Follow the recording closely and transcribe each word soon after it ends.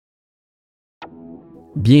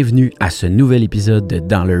Bienvenue à ce nouvel épisode de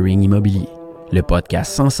Dans le Ring Immobilier, le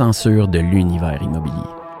podcast sans censure de l'univers immobilier.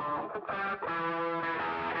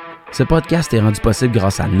 Ce podcast est rendu possible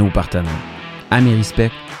grâce à nos partenaires.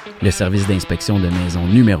 Amerispec, le service d'inspection de maisons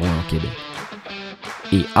numéro 1 au Québec.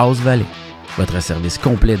 Et House Valley, votre service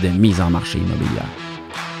complet de mise en marché immobilière.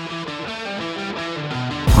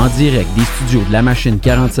 En direct des studios de la machine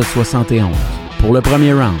 4771, pour le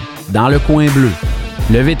premier round, dans le coin bleu,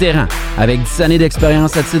 le vétéran, avec 10 années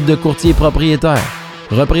d'expérience à titre de courtier propriétaire,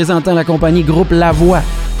 représentant la compagnie Groupe Lavoie,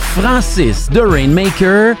 Francis The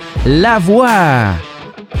Rainmaker Lavoie.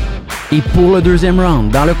 Et pour le deuxième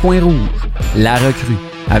round, dans le coin rouge, la recrue,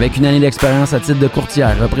 avec une année d'expérience à titre de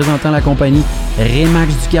courtière, représentant la compagnie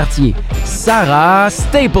Remax du quartier, Sarah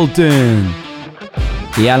Stapleton.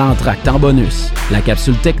 Et à l'entracte en bonus, la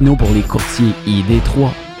capsule techno pour les courtiers ID3.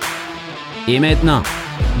 Et maintenant,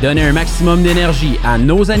 donnez un maximum d'énergie à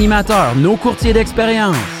nos animateurs, nos courtiers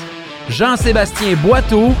d'expérience, Jean-Sébastien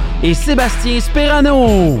Boiteau et Sébastien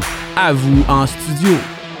Sperano. À vous en studio.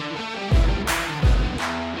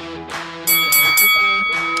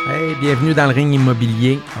 Hey, bienvenue dans le ring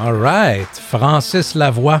immobilier. All right. Francis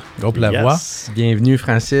Lavoie, Groupe Lavoie. Yes. Bienvenue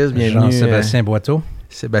Francis, bienvenue Jean-Sébastien Boiteau.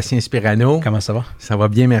 Sébastien Sperano. Comment ça va? Ça va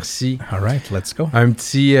bien, merci. All right, let's go. Un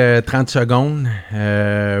petit 30 secondes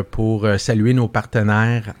pour saluer nos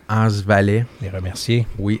partenaires House Valley. Les remercier.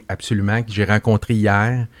 Oui, absolument, que j'ai rencontré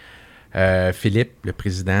hier. Philippe, le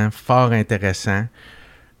président, fort intéressant.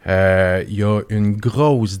 Il y a une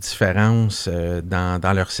grosse différence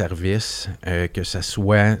dans leur service, que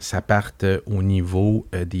ça parte au niveau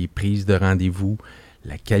des prises de rendez-vous,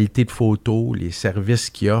 la qualité de photos, les services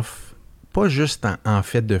qu'ils offrent, pas juste en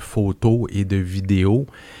fait de photos et de vidéos,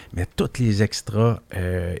 mais tous les extras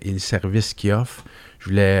et le service qu'ils offrent. Je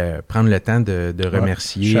voulais prendre le temps de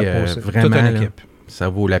remercier vraiment. Toute l'équipe. Ça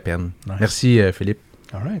vaut la peine. Nice. Merci Philippe.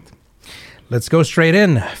 All right. Let's go straight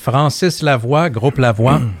in. Francis Lavoie, Groupe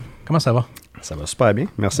Lavoie. Comment ça va? Ça va super bien.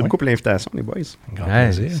 Merci beaucoup pour l'invitation, les boys. Grand Ouais,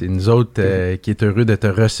 plaisir. c'est nous autres qui est heureux de te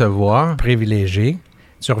recevoir. Privilégié.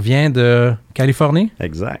 Tu reviens de Californie?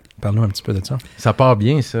 Exact. Parle-nous un petit peu de ça. Ça part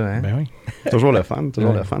bien, ça. Hein? Ben oui. Toujours le fun,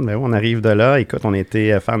 toujours Ouais. le fun. Mais oui, on arrive de là. Écoute, on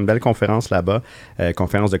était faire une belle conférence là-bas,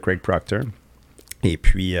 conférence de Craig Proctor. Et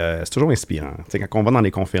puis, c'est toujours inspirant. Tu sais, quand on va dans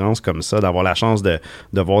des conférences comme ça, d'avoir la chance de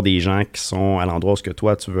voir des gens qui sont à l'endroit où ce que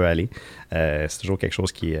toi, tu veux aller, c'est toujours quelque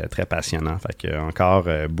chose qui est très passionnant. Fait que, encore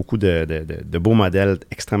beaucoup de beaux modèles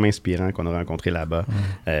extrêmement inspirants qu'on a rencontrés là-bas,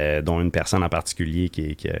 dont une personne en particulier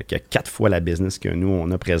qui a 4 fois la business que nous,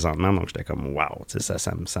 on a présentement. Donc, j'étais comme, wow, tu sais,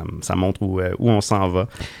 ça montre où on s'en va.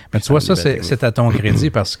 Mais tu vois, ça, c'est à ton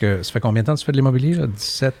crédit parce que ça fait combien de temps que tu fais de l'immobilier? Là?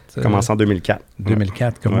 17? Commencé en 2004.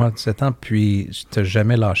 2004, comme moi, 17 ans. Puis, tu n'as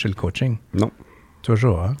jamais lâché le coaching? Non.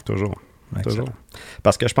 Toujours, hein? Toujours. Excellent. Toujours.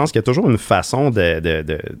 Parce que je pense qu'il y a toujours une façon tu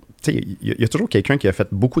sais, il y a toujours quelqu'un qui a fait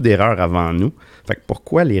beaucoup d'erreurs avant nous. Fait que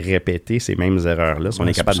pourquoi les répéter, ces mêmes erreurs-là, si on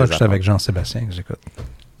est capable de c'est pour ça que les j'étais apprendre? avec Jean-Sébastien que j'écoute.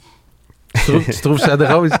 Tu trouves ça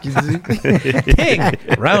drôle ce qu'il dit? Ping!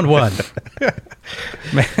 Round one!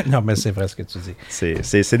 mais c'est vrai ce que tu dis.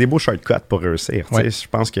 C'est des beaux shortcuts pour réussir. Tu Ouais. sais, je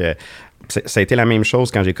pense que ça a été la même chose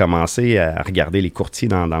quand j'ai commencé à regarder les courtiers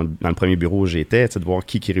dans le premier bureau où j'étais, tu sais, de voir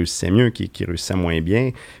qui réussissait mieux, qui réussissait moins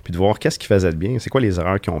bien, puis de voir qu'est-ce qu'ils faisaient de bien, c'est quoi les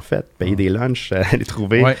erreurs qu'ils ont faites, payer des lunchs, les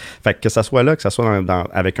trouver. Ouais. Fait que ça soit là, que ça soit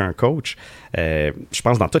avec un coach, je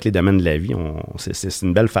pense dans tous les domaines de la vie, c'est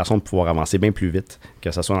une belle façon de pouvoir avancer bien plus vite,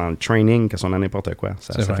 que ce soit dans le training, que ce soit dans n'importe quoi.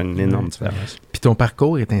 Ça fait une énorme différence. Puis ton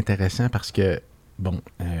parcours est intéressant parce que, bon,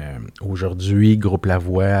 aujourd'hui, Groupe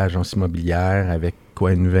Lavoie, agence immobilière, avec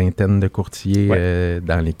quoi, une vingtaine de courtiers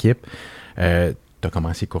dans l'équipe. Tu as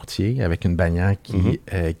commencé courtier avec une bannière qui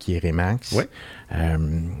est Remax. Ouais.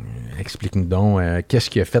 Explique-nous donc, qu'est-ce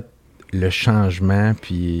qui a fait le changement,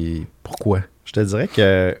 puis pourquoi? Je te dirais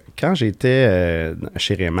que quand j'étais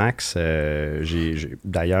chez Remax,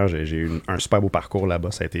 d'ailleurs, j'ai eu un super beau parcours là-bas.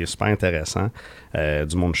 Ça a été super intéressant.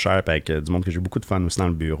 Du monde sharp, avec du monde que j'ai eu beaucoup de fun aussi dans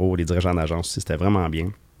le bureau. Les dirigeants d'agence aussi, c'était vraiment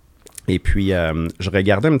bien. Et puis, je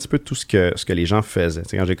regardais un petit peu tout ce que les gens faisaient. Tu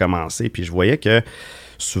sais, quand j'ai commencé, puis je voyais que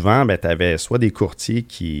souvent, tu avais soit des courtiers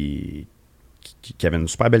qui avaient une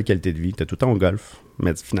super belle qualité de vie, tu étais tout le temps au golf,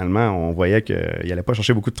 mais finalement, on voyait qu'ils n'allaient pas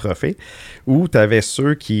chercher beaucoup de trophées, ou tu avais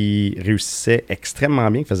ceux qui réussissaient extrêmement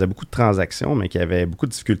bien, qui faisaient beaucoup de transactions, mais qui avaient beaucoup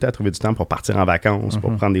de difficultés à trouver du temps pour partir en vacances,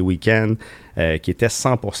 pour prendre des week-ends, qui étaient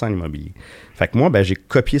 100% immobilier. Fait que moi, j'ai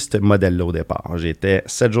copié ce modèle-là au départ. J'étais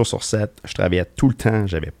 7 jours sur 7, je travaillais tout le temps,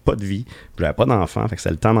 j'avais pas de vie, j'avais pas d'enfants, fait que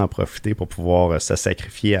c'est le temps d'en profiter pour pouvoir se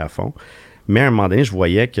sacrifier à fond. Mais à un moment donné, je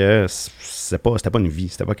voyais que c'était pas une vie,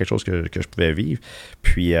 c'était pas quelque chose que je pouvais vivre.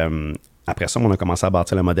 Puis après ça, on a commencé à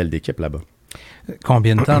bâtir le modèle d'équipe là-bas.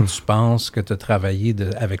 Combien de temps tu penses que tu as travaillé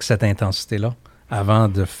avec cette intensité-là avant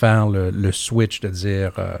de faire le switch, de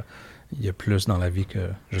dire il y a plus dans la vie que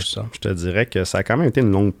juste ça? Je te dirais que ça a quand même été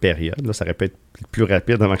une longue période. Là. Ça aurait pu être plus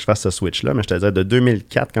rapide avant que je fasse ce switch-là, mais je te dirais de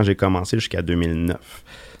 2004, quand j'ai commencé, jusqu'à 2009.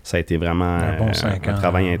 Ça a été vraiment un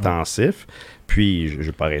travail intensif. Puis, je ne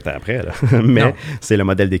vais pas arrêter après, là. Mais non. C'est le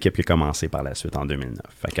modèle d'équipe qui a commencé par la suite en 2009.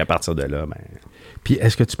 Fait qu'à partir de là, Puis,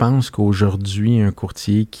 est-ce que tu penses qu'aujourd'hui, un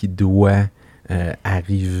courtier qui doit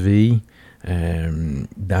arriver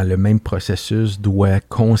dans le même processus doit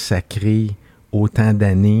consacrer autant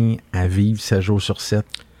d'années à vivre 7 jours sur 7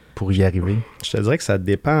 pour y arriver? Je te dirais que ça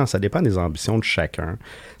dépend des ambitions de chacun.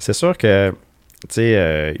 C'est sûr que tu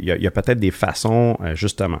sais, il y a peut-être des façons,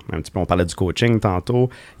 justement, un petit peu, on parlait du coaching tantôt,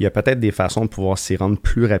 il y a peut-être des façons de pouvoir s'y rendre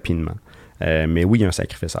plus rapidement. Mais oui, il y a un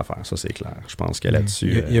sacrifice à faire, ça c'est clair. Je pense que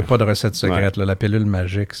là-dessus... Il n'y a pas de recette secrète. Là. La pilule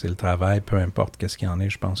magique, c'est le travail, peu importe qu'est-ce qu'il y en est.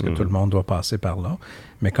 Je pense que tout le monde doit passer par là.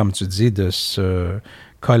 Mais comme tu dis, de se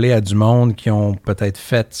coller à du monde qui ont peut-être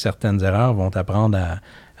fait certaines erreurs, vont t'apprendre à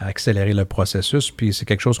accélérer le processus. Puis c'est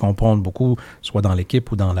quelque chose qu'on prône beaucoup, soit dans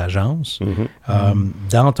l'équipe ou dans l'agence.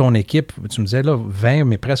 Dans ton équipe, tu me disais là, 20,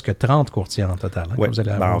 mais presque 30 courtiers en total. Hein, oui,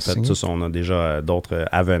 en fait, ça, on a déjà d'autres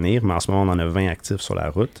à venir, mais en ce moment, on en a 20 actifs sur la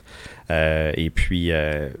route. Et puis,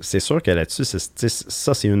 c'est sûr que là-dessus,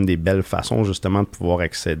 ça, c'est une des belles façons justement de pouvoir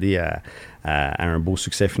accéder à un beau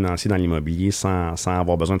succès financier dans l'immobilier sans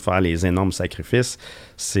avoir besoin de faire les énormes sacrifices.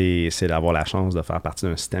 C'est d'avoir la chance de faire partie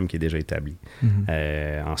d'un système qui est déjà établi.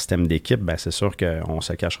 En système d'équipe, ben, c'est sûr qu'on ne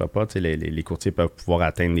se cachera pas. Les courtiers peuvent pouvoir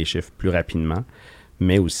atteindre des chiffres plus rapidement,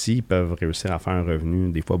 mais aussi ils peuvent réussir à faire un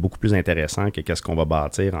revenu des fois beaucoup plus intéressant que qu'est-ce qu'on va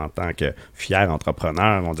bâtir en tant que fier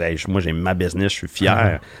entrepreneur. On dit hey, moi j'ai ma business, je suis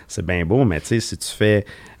fier, c'est bien beau, mais tu sais, si tu fais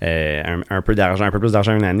un peu d'argent, un peu plus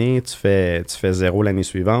d'argent une année, tu fais 0 l'année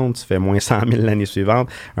suivante, tu fais moins 100 000 l'année suivante,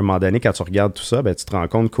 à un moment donné, quand tu regardes tout ça, ben, tu te rends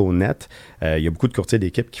compte qu'au net, il y a beaucoup de courtiers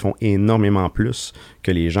d'équipe qui font énormément plus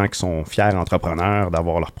que les gens qui sont fiers entrepreneurs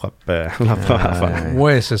d'avoir leur propre affaire.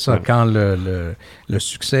 Oui, c'est ça. Ouais. Quand le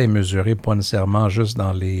succès est mesuré pas nécessairement juste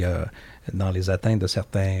dans les atteintes de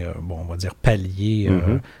certains, on va dire paliers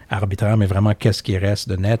arbitraires, mais vraiment qu'est-ce qui reste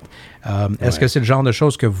de net. Est-ce que c'est le genre de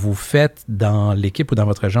choses que vous faites dans l'équipe ou dans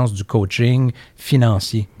votre agence du coaching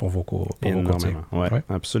financier pour vos courtiers? Oui,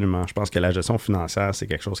 absolument. Je pense que la gestion financière, c'est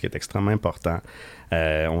quelque chose qui est extrêmement important.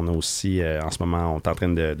 On a aussi, en ce moment, on est en train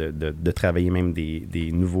de travailler même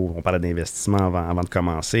des nouveaux, on parlait d'investissements avant de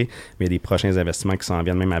commencer, mais des prochains investissements qui s'en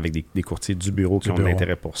viennent même avec des courtiers du bureau qui ont de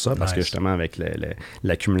l'intérêt pour ça, parce que justement, avec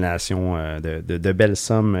l'accumulation de belles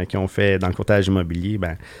sommes qu'ils ont fait dans le courtage immobilier,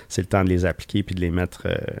 ben, c'est le temps de les appliquer puis de les mettre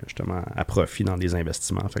justement à profit dans des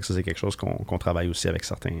investissements. Fait que ça, c'est quelque chose qu'on travaille aussi avec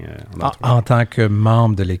certains en tant que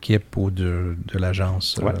membre de l'équipe ou de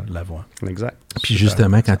l'agence Lavoie. Exact. Puis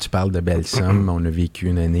justement, quand tu parles de belles sommes, on a vécu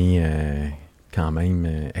une année quand même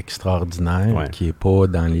extraordinaire, qui n'est pas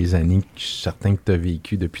dans les années certains que tu as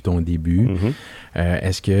vécu depuis ton début.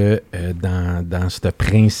 Est-ce que dans ce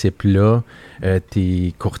principe-là,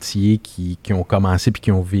 tes courtiers qui ont commencé puis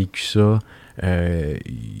qui ont vécu ça,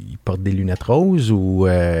 ils portent des lunettes roses ou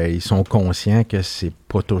ils sont conscients que c'est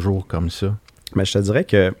pas toujours comme ça? Mais je te dirais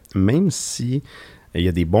que même si il y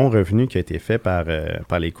a des bons revenus qui ont été faits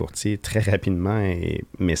par les courtiers très rapidement,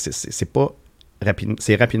 mais c'est pas rapide,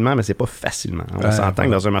 c'est rapidement, mais c'est pas facilement. On s'entend que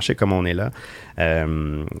dans un marché comme on est là,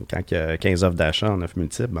 quand il y a 15 offres d'achat en offres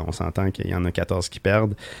multiples, ben on s'entend qu'il y en a 14 qui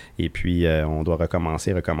perdent et puis on doit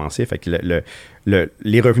recommencer. Fait que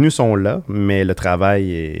les revenus sont là, mais le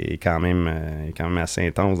travail est quand même assez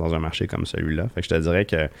intense dans un marché comme celui-là. Fait que je te dirais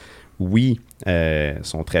que oui,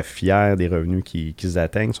 sont très fiers des revenus qu'ils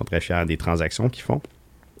atteignent, sont très fiers des transactions qu'ils font,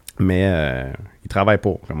 mais ils travaillent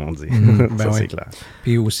pour, comme on dit. Ça, c'est clair.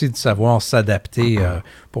 Puis aussi de savoir s'adapter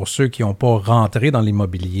pour ceux qui n'ont pas rentré dans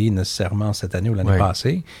l'immobilier nécessairement cette année ou l'année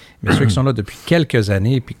passée, mais ceux qui sont là depuis quelques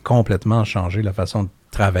années puis complètement changé la façon de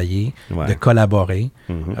travailler, de collaborer.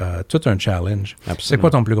 Tout un challenge. Absolument. C'est quoi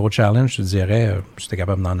ton plus gros challenge, tu dirais, si tu es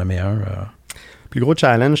capable d'en nommer un? Plus gros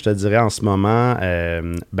challenge, je te dirais en ce moment,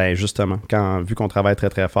 ben justement, vu qu'on travaille très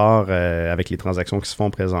très fort avec les transactions qui se font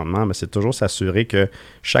présentement, ben c'est toujours s'assurer que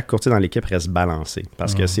chaque courtier dans l'équipe reste balancé,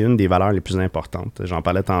 parce que c'est une des valeurs les plus importantes. J'en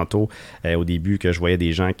parlais tantôt au début que je voyais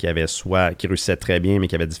des gens qui réussissaient très bien, mais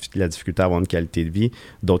qui avaient la difficulté à avoir une qualité de vie,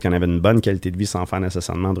 d'autres qui en avaient une bonne qualité de vie sans faire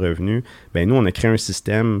nécessairement de revenus. Ben nous, on a créé un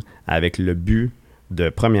système avec le but de,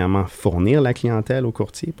 premièrement, fournir la clientèle au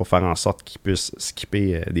courtier pour faire en sorte qu'il puisse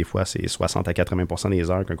skipper, des fois, c'est 60 à 80% des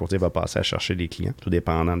heures qu'un courtier va passer à chercher des clients, tout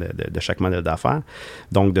dépendant de chaque modèle d'affaires.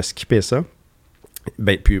 Donc, de skipper ça.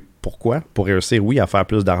 Ben, puis pourquoi? Pour réussir, oui, à faire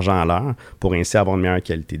plus d'argent à l'heure, pour ainsi avoir une meilleure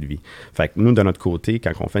qualité de vie. Fait que nous, de notre côté,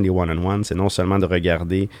 quand on fait des one-on-one, c'est non seulement de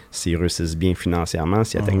regarder s'ils réussissent bien financièrement,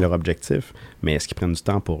 s'ils atteignent leur objectif, mais est-ce qu'ils prennent du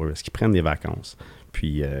temps pour eux? Est-ce qu'ils prennent des vacances?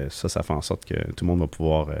 Puis ça fait en sorte que tout le monde va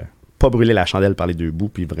pouvoir pas brûler la chandelle par les deux bouts,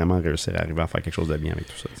 puis vraiment réussir à arriver à faire quelque chose de bien avec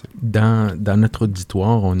tout ça. T'sais. Dans notre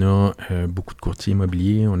auditoire, on a beaucoup de courtiers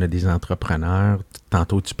immobiliers, on a des entrepreneurs.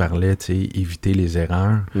 Tantôt, tu parlais, éviter les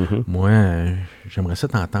erreurs. Mm-hmm. Moi, j'aimerais ça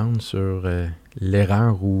t'entendre sur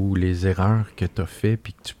l'erreur ou les erreurs que tu as fait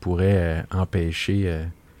puis que tu pourrais empêcher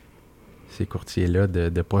ces courtiers-là de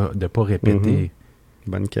ne pas répéter. Mm-hmm.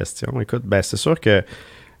 Bonne question. Écoute, ben c'est sûr que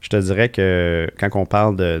je te dirais que quand on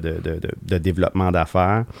parle de développement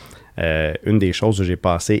d'affaires, une des choses où j'ai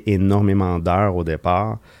passé énormément d'heures au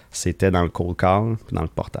départ, c'était dans le cold call et dans le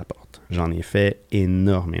porte-à-porte. J'en ai fait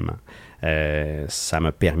énormément. Ça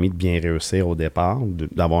m'a permis de bien réussir au départ,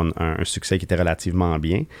 d'avoir un succès qui était relativement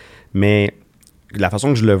bien. Mais la façon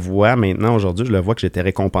que je le vois maintenant, aujourd'hui, je le vois que j'étais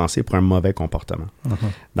récompensé pour un mauvais comportement. Uh-huh.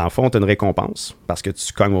 Dans le fond, tu as une récompense parce que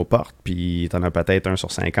tu cognes aux portes, puis tu en as peut-être 1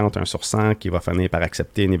 sur 50, 1 sur 100 qui va finir par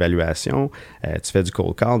accepter une évaluation. Tu fais du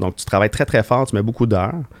cold call, donc tu travailles très, très fort, tu mets beaucoup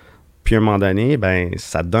d'heures. Puis à un moment donné, ben,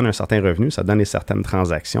 ça te donne un certain revenu, ça te donne certaines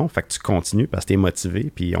transactions. Fait que tu continues parce que tu es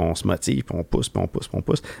motivé, puis on se motive, puis on pousse, puis on pousse, puis on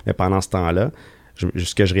pousse. Mais pendant ce temps-là,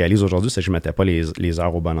 ce que je réalise aujourd'hui, c'est que je ne mettais pas les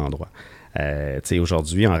heures au bon endroit.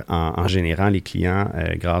 Aujourd'hui, en générant les clients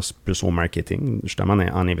grâce plus au marketing, justement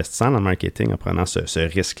en investissant dans le marketing, en prenant ce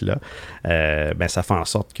risque-là, ben, ça fait en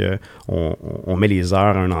sorte qu'on met les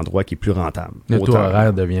heures à un endroit qui est plus rentable. Le taux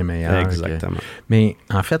horaire devient meilleur. Exactement. Mais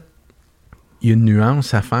en fait, il y a une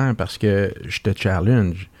nuance à faire parce que je te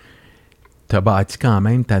challenge. Tu as bâti quand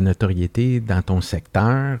même ta notoriété dans ton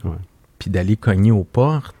secteur, puis d'aller cogner aux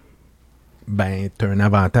portes, ben, tu as un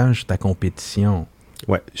avantage sur ta compétition.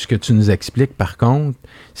 Ouais. Ce que tu nous expliques, par contre,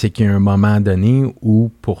 c'est qu'il y a un moment donné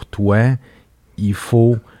où, pour toi, il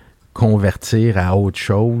faut convertir à autre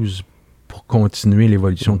chose pour continuer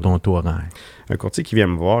l'évolution de ton taux horaire. Un courtier qui vient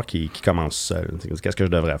me voir, qui commence seul, qu'est-ce que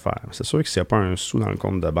je devrais faire? C'est sûr que s'il n'y a pas un sou dans le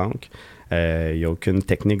compte de banque, il n'y a aucune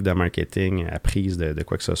technique de marketing apprise de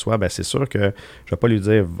quoi que ce soit, ben c'est sûr que je ne vais pas lui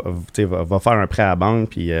dire va faire un prêt à la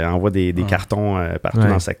banque puis envoie des cartons partout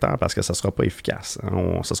dans le secteur parce que ça ne sera pas efficace. Ça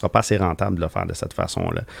ne sera pas assez rentable de le faire de cette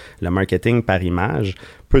façon-là. Le marketing par image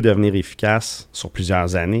peut devenir efficace sur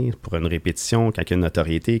plusieurs années pour une répétition, quand il y a une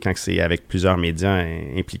notoriété, quand c'est avec plusieurs médias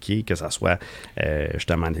impliqués, que ce soit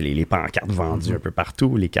justement les pancartes vendues un peu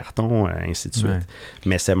partout, les cartons, ainsi de suite. Ouais.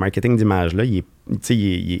 Mais ce marketing d'image-là, il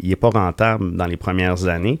n'est pas rentable dans les premières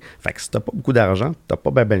années. Fait que si tu n'as pas beaucoup d'argent, tu n'as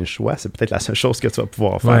pas bien le choix. C'est peut-être la seule chose que tu vas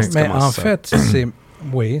pouvoir faire. Ouais, mais en fait,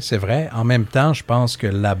 oui, c'est vrai. En même temps, je pense que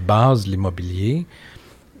la base de l'immobilier,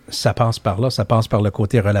 ça passe par là. Ça passe par le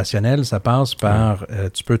côté relationnel. Ça passe par...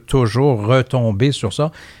 tu peux toujours retomber sur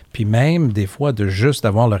ça. Puis même, des fois, de juste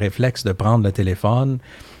avoir le réflexe de prendre le téléphone,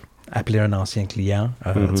 appeler un ancien client.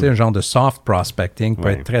 Tu sais, un genre de soft prospecting peut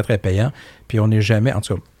être très, très payant. Puis on n'est jamais... En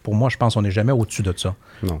tout cas, pour moi, je pense qu'on n'est jamais au-dessus de ça.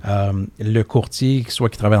 Le courtier, soit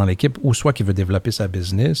qui travaille dans l'équipe ou soit qui veut développer sa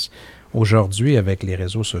business, aujourd'hui, avec les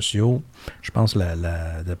réseaux sociaux, je pense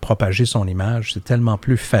de propager son image, c'est tellement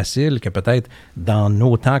plus facile que peut-être dans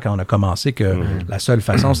nos temps, quand on a commencé, que la seule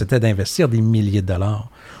façon, c'était d'investir des milliers de dollars.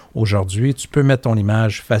 Aujourd'hui, tu peux mettre ton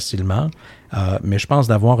image facilement, mais je pense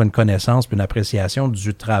d'avoir une connaissance et une appréciation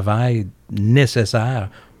du travail nécessaire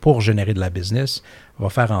pour générer de la business va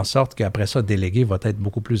faire en sorte qu'après ça, déléguer va être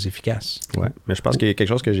beaucoup plus efficace. Oui, mais je pense qu'il y a quelque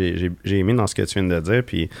chose que j'ai aimé dans ce que tu viens de dire,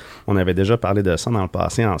 puis on avait déjà parlé de ça dans le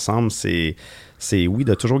passé ensemble, c'est oui,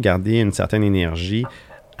 de toujours garder une certaine énergie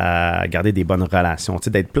à garder des bonnes relations, tu sais,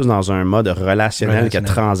 d'être plus dans un mode relationnel que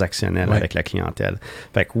transactionnel avec la clientèle.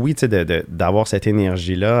 Fait que oui, tu sais, d'avoir cette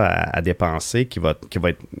énergie-là à dépenser qui va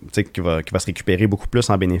se récupérer beaucoup plus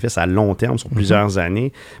en bénéfice à long terme sur plusieurs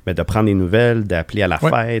années, mais de prendre des nouvelles, d'appeler à la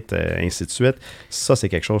fête, ainsi de suite, ça, c'est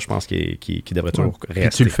quelque chose, je pense, qui devrait toujours rester. Puis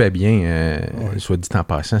tu le fais bien, soit dit en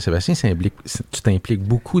passant, Sébastien, tu t'impliques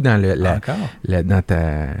beaucoup dans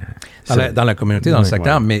dans la communauté, dans le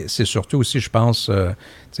secteur, mais c'est surtout aussi, je pense,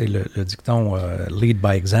 tu sais, le dicton lead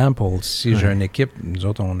by example. Si j'ai une équipe, nous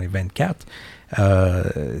autres, on est 24,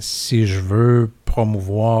 si je veux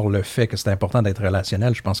promouvoir le fait que c'est important d'être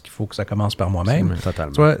relationnel, je pense qu'il faut que ça commence par moi-même.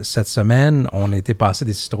 Totalement. Tu vois, cette semaine, on a été passer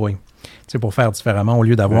des citrouilles. Tu sais, pour faire différemment, au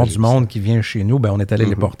lieu d'avoir du monde qui vient chez nous, ben, on est allé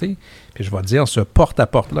les porter. Puis je vais te dire, ce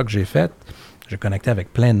porte-à-porte-là que j'ai fait, j'ai connecté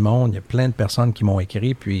avec plein de monde, il y a plein de personnes qui m'ont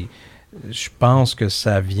écrit, puis Je pense que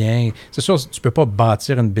ça vient... C'est sûr, tu ne peux pas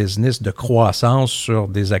bâtir une business de croissance sur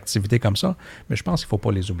des activités comme ça, mais je pense qu'il ne faut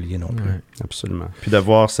pas les oublier non plus. Ouais, absolument. Puis de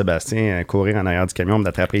voir Sébastien courir en arrière du camion, me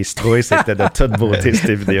d'attraper les citrouilles, c'était de toute beauté,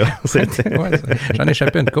 cette vidéo. Ouais, j'en ai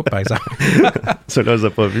échappé une coupe, par exemple. Ceux-là, je les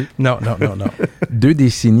ai pas vus. Non. 2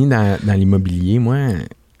 décennies dans l'immobilier, moi,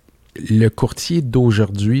 le courtier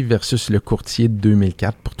d'aujourd'hui versus le courtier de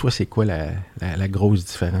 2004, pour toi, c'est quoi la grosse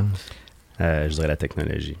différence? Je dirais la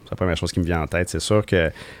technologie. C'est la première chose qui me vient en tête. C'est sûr que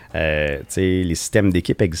les systèmes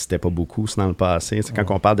d'équipe n'existaient pas beaucoup dans le passé. Quand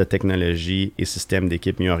on parle de technologie et systèmes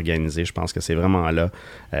d'équipe mieux organisés, je pense que c'est vraiment là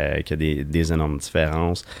qu'il y a des énormes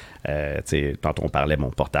différences. Tantôt on parlait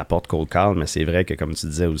porte-à-porte, cold call, mais c'est vrai que comme tu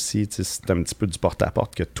disais aussi, c'est un petit peu du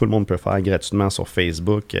porte-à-porte que tout le monde peut faire gratuitement sur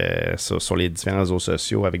Facebook, sur les différents réseaux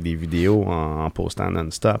sociaux avec des vidéos en postant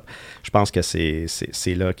non-stop. Je pense que c'est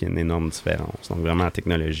là qu'il y a une énorme différence. Donc vraiment la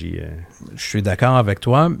technologie... Je suis d'accord avec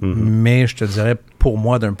toi, mais je te dirais, pour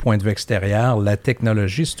moi, d'un point de vue extérieur, la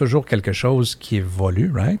technologie, c'est toujours quelque chose qui évolue,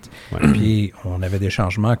 right? Ouais. Puis on avait des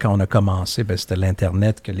changements quand on a commencé, c'était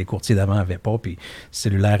l'Internet que les courtiers d'avant n'avaient pas, puis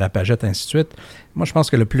cellulaire à pagette, ainsi de suite. Moi, je pense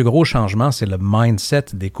que le plus gros changement, c'est le mindset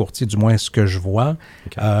des courtiers, du moins ce que je vois,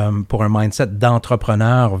 pour un mindset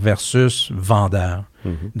d'entrepreneur versus vendeur.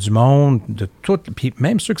 Du monde, de tout. Puis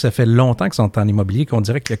même ceux que ça fait longtemps qu'ils sont en immobilier, qu'on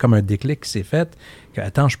dirait qu'il y a comme un déclic qui s'est fait, que,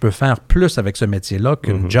 attends, je peux faire plus avec ce métier-là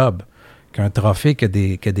qu'un job, qu'un trophée, que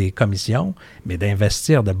des commissions, mais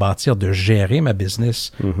d'investir, de bâtir, de gérer ma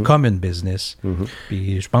business comme une business.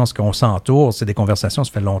 Puis je pense qu'on s'entoure, c'est des conversations,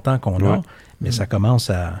 ça fait longtemps qu'on a, mais ça commence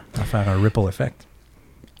à faire un ripple effect.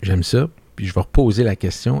 J'aime ça. Puis je vais reposer la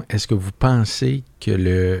question. Est-ce que vous pensez que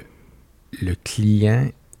le client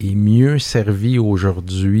est mieux servi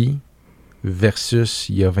aujourd'hui versus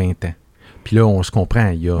il y a 20 ans? Puis là, on se comprend,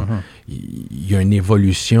 il y a une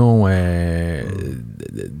évolution dans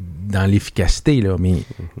l'efficacité, là, mais...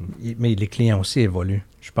 Mais les clients aussi évoluent.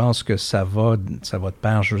 Je pense que ça va de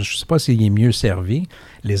pair. Je ne sais pas s'il est mieux servi.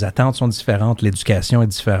 Les attentes sont différentes, l'éducation est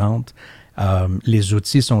différente, les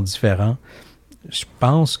outils sont différents. Je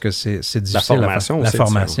pense que c'est difficile. La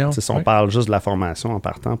formation. Si on oui. parle juste de la formation en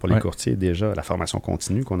partant pour les courtiers, déjà, la formation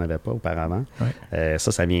continue qu'on n'avait pas auparavant,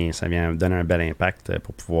 ça vient donner un bel impact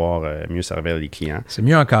pour pouvoir mieux servir les clients. C'est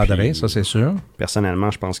mieux encadré, ça c'est sûr. Personnellement,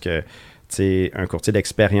 je pense que un courtier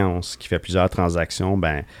d'expérience qui fait plusieurs transactions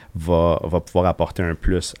va pouvoir apporter un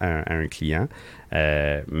plus à un client.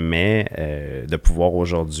 Mais de pouvoir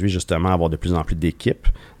aujourd'hui justement avoir de plus en plus d'équipes.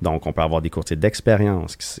 Donc, on peut avoir des courtiers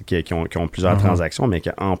d'expérience qui ont plusieurs transactions, mais qui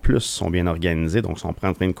en plus sont bien organisés, donc sont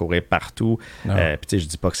en train de courir partout. Puis je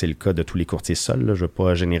dis pas que c'est le cas de tous les courtiers seuls, là, je ne veux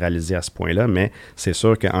pas généraliser à ce point-là, mais c'est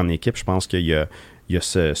sûr qu'en équipe, je pense qu'il y a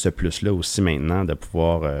ce plus-là aussi maintenant de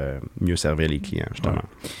pouvoir mieux servir les clients, justement.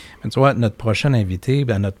 Ouais. Mais tu vois, notre prochaine invitée,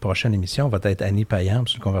 notre prochaine émission va être Annie Payan.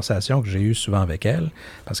 C'est une conversation que j'ai eue souvent avec elle,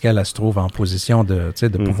 parce qu'elle se trouve en position de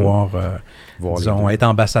pouvoir, disons, être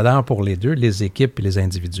ambassadeur pour les deux, les équipes et les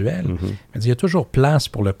individuels. Mais il y a toujours place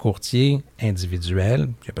pour le courtier individuel.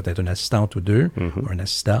 Il y a peut-être une assistante ou deux, ou un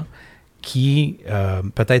assistant, qui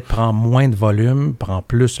peut-être prend moins de volume, prend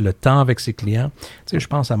plus le temps avec ses clients. Tu sais, je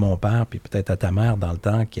pense à mon père, puis peut-être à ta mère dans le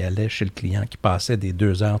temps, qui allait chez le client, qui passait des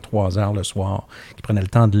 2 heures, 3 heures le soir, qui prenait le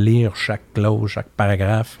temps de lire chaque clause, chaque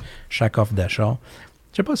paragraphe, chaque offre d'achat.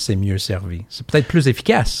 Je sais pas si c'est mieux servi. C'est peut-être plus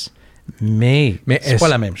efficace, mais c'est pas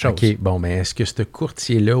la même chose. OK, bon, mais est-ce que ce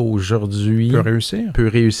courtier-là, aujourd'hui... Peut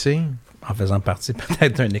réussir? En faisant partie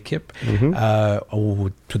peut-être d'une équipe,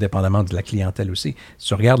 tout dépendamment de la clientèle aussi. Si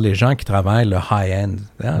tu regardes les gens qui travaillent le high-end,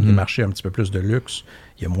 les marchés un petit peu plus de luxe,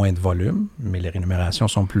 il y a moins de volume, mais les rémunérations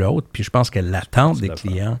sont plus hautes. Puis je pense que l'attente des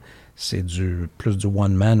clients, c'est plus du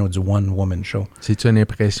one-man ou du one-woman show. C'est-tu une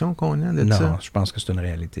impression qu'on a de ça? Non, je pense que c'est une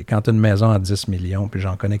réalité. Quand tu as une maison à 10 millions, puis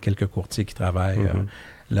j'en connais quelques courtiers qui travaillent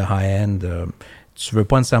le high-end, tu ne veux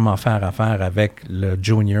pas nécessairement faire affaire avec le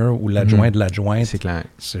junior ou l'adjoint de l'adjointe. C'est clair.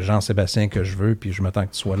 C'est Jean-Sébastien que je veux, puis je m'attends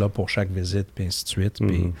que tu sois là pour chaque visite, puis ainsi de suite.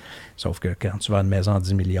 Puis, sauf que quand tu vas à une maison à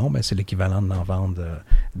 10 millions, c'est l'équivalent d'en vendre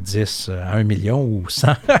 10 à 1 million ou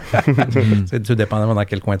 100. C'est tout dépendamment dans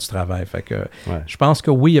quel coin tu travailles. Fait que, je pense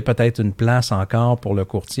que oui, il y a peut-être une place encore pour le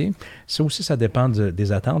courtier. Ça aussi, ça dépend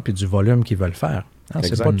des attentes puis du volume qu'ils veulent faire.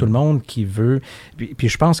 C'est pas tout le monde qui veut... Puis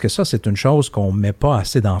je pense que ça, c'est une chose qu'on ne met pas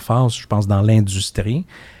assez d'emphase, je pense, dans l'industrie.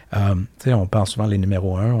 On parle souvent les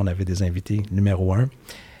numéros 1, on avait des invités numéro 1.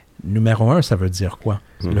 Numéro 1, ça veut dire quoi?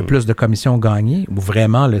 Le plus de commissions gagnées ou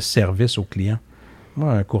vraiment le service au client?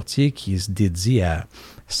 Moi, un courtier qui se dédie à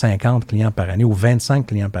 50 clients par année ou 25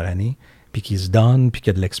 clients par année, puis qui se donne, puis qui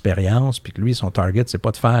a de l'expérience, puis que lui, son target, c'est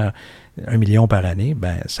pas de faire 1 million par année,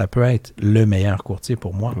 ça peut être le meilleur courtier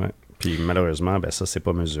pour moi. Ouais. Puis malheureusement, ben ça, c'est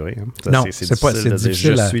pas mesuré. Hein. Ça, Non, c'est difficile de dire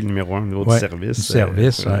je suis le numéro 1 au niveau du service. Du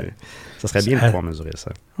service, Ça serait bien de pouvoir mesurer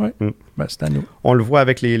ça. Oui, ben, c'est à nous. On le voit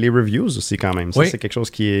avec les reviews aussi quand même. Ça, oui. c'est quelque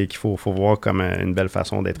chose qu'il faut voir comme une belle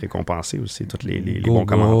façon d'être récompensé aussi, tous les bons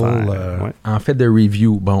commentaires. En fait, de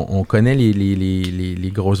review, bon, on connaît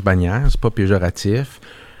les grosses bannières, c'est pas péjoratif.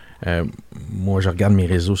 Moi, je regarde mes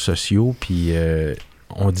réseaux sociaux, puis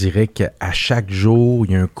on dirait qu'à chaque jour,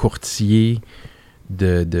 il y a un courtier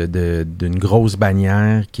d'une grosse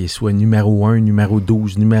bannière qui est soit numéro 1, numéro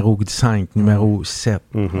 12, numéro 5, numéro 7.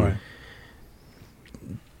 Mm-hmm. Ouais.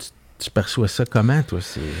 Tu perçois ça comment, toi?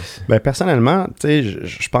 Ben, personnellement,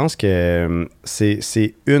 je pense que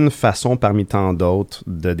c'est une façon parmi tant d'autres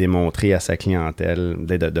de démontrer à sa clientèle,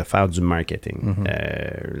 de faire du marketing.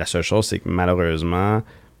 Mm-hmm. La seule chose, c'est que malheureusement,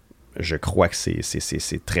 je crois que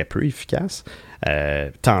c'est très peu efficace.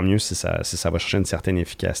 Tant mieux si ça va chercher une certaine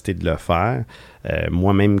efficacité de le faire.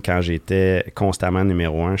 Moi-même, quand j'étais constamment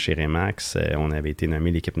numéro 1 chez Remax, on avait été nommé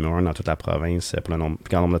l'équipe numéro 1 dans toute la province pour le plus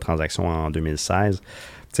grand nombre de transactions en 2016.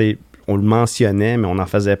 On le mentionnait, mais on n'en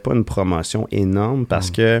faisait pas une promotion énorme parce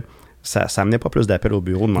que ça n'amenait pas plus d'appels au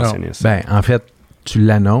bureau de mentionner ça. Ben, en fait, tu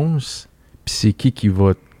l'annonces, puis c'est qui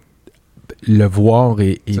va le voir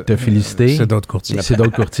et te féliciter? C'est d'autres courtiers. C'est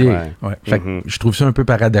d'autres courtiers. Ouais. Fait que je trouve ça un peu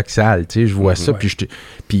paradoxal. Tu sais, je vois ça, puis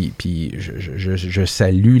je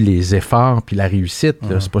salue les efforts puis la réussite.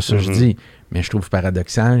 Là, c'est pas ça que je dis. Mais je trouve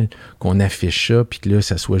paradoxal qu'on affiche ça, puis que là,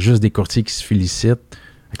 ça soit juste des courtiers qui se félicitent.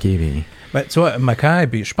 OK, bien... Ben, tu vois, Mackay,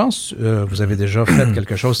 puis je pense que vous avez déjà fait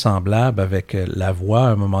quelque chose de semblable avec La Voix.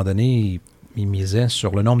 À un moment donné, il misait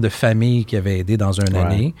sur le nombre de familles qu'il avait aidé dans une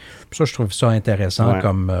année. Puis ça, je trouve ça intéressant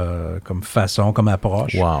comme façon, comme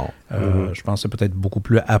approche. Wow. Je pense que c'est peut-être beaucoup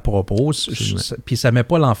plus à propos. Puis ça ne met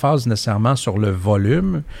pas l'emphase nécessairement sur le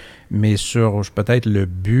volume, mais sur peut-être le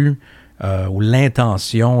but ou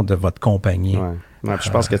l'intention de votre compagnie. Ouais,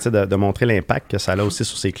 je pense que de montrer l'impact que ça a aussi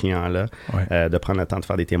sur ces clients-là, de prendre le temps de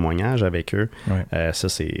faire des témoignages avec eux, ça,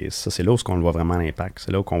 c'est là où on le voit vraiment l'impact.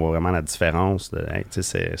 C'est là où on voit vraiment la différence.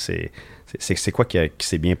 C'est quoi qui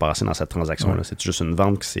s'est bien passé dans cette transaction-là? C'est juste une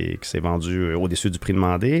vente qui s'est vendue au-dessus du prix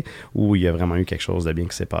demandé ou il y a vraiment eu quelque chose de bien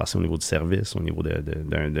qui s'est passé au niveau du service, au niveau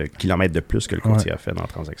de kilomètres de plus que le courtier a fait dans la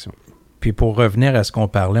transaction? Puis pour revenir à ce qu'on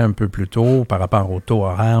parlait un peu plus tôt par rapport au taux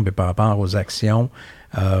horaire et par rapport aux actions,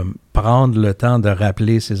 prendre le temps de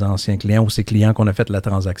rappeler ses anciens clients ou ses clients qu'on a fait la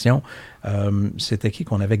transaction. C'était qui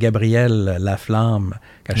qu'on avait? Gabriel Laflamme,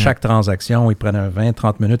 qu'à chaque transaction, il prenait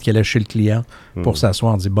 20-30 minutes qu'il allait chez le client pour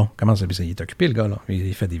s'asseoir. On dit, bon, comment ça? Il est occupé, le gars, là.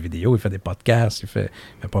 Il fait des vidéos, il fait des podcasts, il fait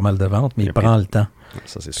pas mal de ventes, mais il prend le temps.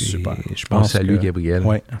 Ça, c'est super. Je pense salue Gabriel.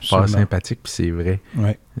 Oui, pas sympathique, puis c'est vrai.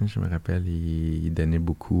 Ouais. Je me rappelle, il donnait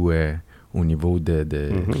beaucoup au niveau de...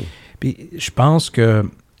 Puis je pense que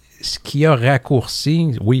ce qui a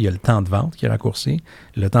raccourci, oui, il y a le temps de vente qui a raccourci,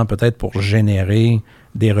 le temps peut-être pour générer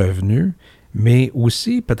des revenus, mais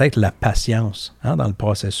aussi peut-être la patience dans le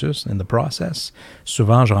processus, in the process.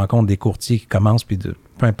 Souvent, je rencontre des courtiers qui commencent, puis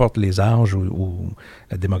peu importe les âges ou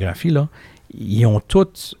la démographie, là, ils ont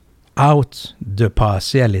tous hâte de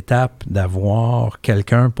passer à l'étape d'avoir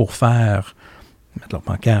quelqu'un pour mettre leur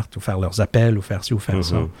pancarte ou faire leurs appels ou faire ci ou faire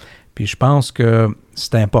ça. Puis je pense que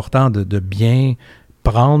c'est important de bien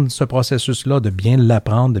prendre ce processus-là, de bien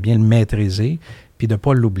l'apprendre, de bien le maîtriser, puis de ne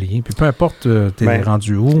pas l'oublier. Puis peu importe, t'es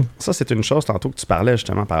rendu où. Ça, c'est une chose, tantôt, que tu parlais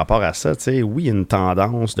justement par rapport à ça. Tu sais, oui, il y a une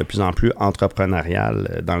tendance de plus en plus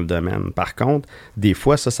entrepreneuriale dans le domaine. Par contre, des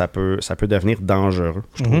fois, ça peut devenir dangereux,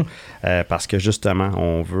 je trouve. Parce que justement,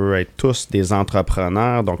 on veut être tous des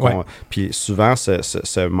entrepreneurs. Donc, puis souvent,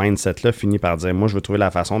 ce mindset-là finit par dire, moi, je veux trouver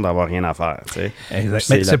la façon d'avoir rien à faire. Tu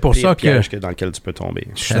sais. C'est pour ça que dans lequel tu peux tomber.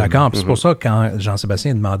 Je suis d'accord. C'est pour ça que quand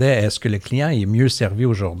Jean-Sébastien demandait, est-ce que le client est mieux servi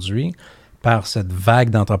aujourd'hui par cette vague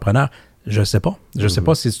d'entrepreneurs? Je ne sais pas. Je ne sais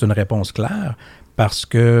pas si c'est une réponse claire parce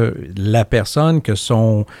que la personne que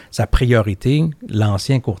sa priorité,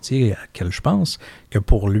 l'ancien courtier à quel je pense, que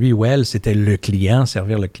pour lui ou elle, c'était le client,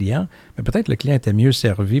 servir le client, mais peut-être le client était mieux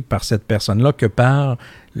servi par cette personne-là que par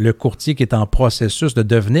le courtier qui est en processus de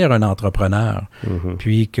devenir un entrepreneur.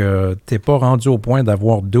 Puis que tu n'es pas rendu au point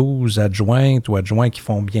d'avoir 12 adjointes ou adjoints qui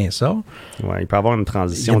font bien ça. Oui, il peut y avoir une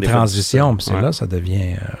transition. Une transition, puis c'est là, ça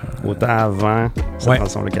devient... Autant avant, cette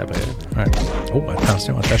transition-là qu'après. Oh,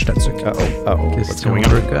 attention, attache ta tuque. Question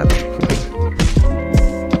uppercut.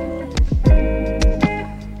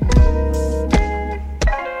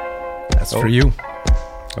 That's for you.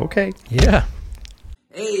 OK. Yeah.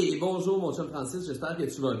 Hey, bonjour mon chum Francis, j'espère que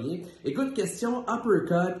tu vas bien. Écoute, question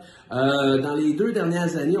uppercut. Dans les 2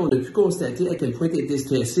 dernières années, on a pu constater à quel point tu étais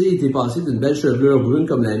stressé et t'es passé d'une belle chevelure brune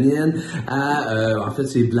comme la mienne à, en fait,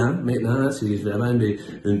 c'est blanc maintenant, c'est vraiment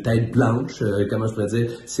une tête blanche, comment je pourrais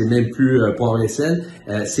dire, c'est même plus poivre et sel,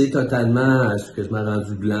 c'est totalement, quasiment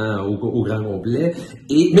rendu blanc au grand complet.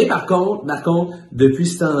 Mais par contre, depuis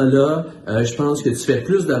ce temps-là, je pense que tu fais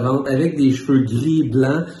plus de ventes avec des cheveux gris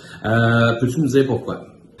blancs. Peux-tu nous dire pourquoi?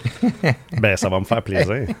 Ben, ça va me faire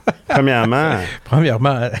plaisir. Premièrement,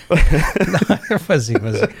 vas-y.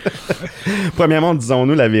 Premièrement,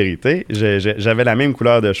 disons-nous la vérité. J'avais la même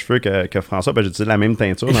couleur de cheveux que François, ben, j'utilisais la même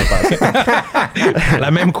teinture dans le passé. La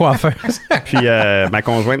même coiffeuse. Puis ma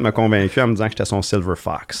conjointe m'a convaincu en me disant que j'étais son Silver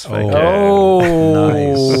Fox. Fait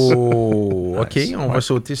Nice. OK, on va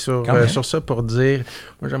sauter sur ça pour dire,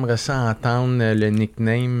 moi j'aimerais ça entendre le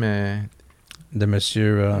nickname de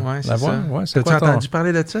Monsieur ouais, c'est Lavoie. ça. Ouais, c'est T'as-tu quoi entendu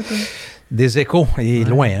parler de ça, toi? Des échos. Il est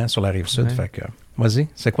loin, hein, sur la Rive-Sud. Ouais. Fait que, vas-y,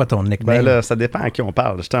 c'est quoi ton nickname? Ben là, ça dépend à qui on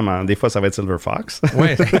parle. Justement, des fois, ça va être Silver Fox. Oui.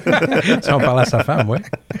 Si on parle à sa femme, oui.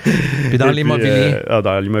 Puis dans l'immobilier?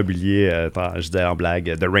 Dans l'immobilier, je disais en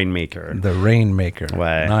blague, The Rainmaker. The Rainmaker.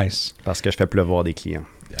 Ouais. Nice. Parce que je fais pleuvoir des clients.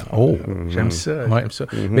 Oh. J'aime ça, Ouais. j'aime ça.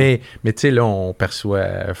 Mais tu sais, là, on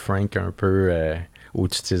perçoit Frank un peu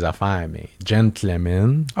au-dessus de ses affaires, mais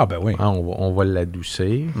gentleman. Ah ben oui. Hein, on va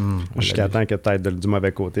l'adoucir. Jusqu'à temps que peut-être du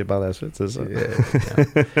mauvais côté par la suite, c'est ça?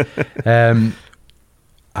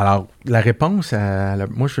 Alors, la réponse,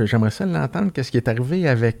 moi, j'aimerais ça l'entendre. Qu'est-ce qui est arrivé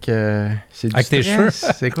avec... c'est du avec tes cheveux?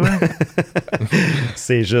 C'est quoi?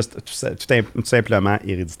 C'est juste tout simplement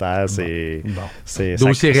héréditaire.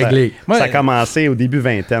 Dossier réglé. Ça a commencé au début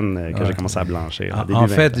vingtaine que j'ai commencé à blanchir. En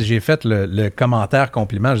fait, j'ai fait le commentaire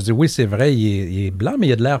compliment. Je dis oui, c'est vrai, il est blanc, mais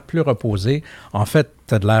il a de l'air plus reposé. En fait,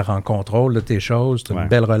 tu as de l'air en contrôle de tes choses, tu as une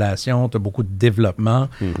belle relation, tu as beaucoup de développement,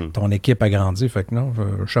 ton équipe a grandi. Fait que non,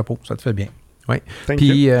 chapeau, ça te fait bien. Oui. Thank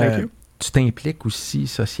Puis, you. tu t'impliques aussi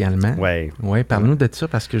socialement. Oui. Oui, parle-nous de ça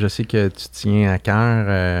parce que je sais que tu tiens à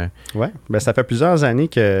cœur. Oui. Ben, ça fait plusieurs années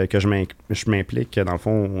que je m'implique, dans le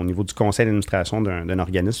fond, au niveau du conseil d'administration d'un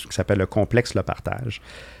organisme qui s'appelle le Complexe Le Partage.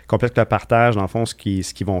 Complexe Le Partage, dans le fond, ce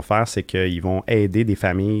qu'ils vont faire, c'est qu'ils vont aider des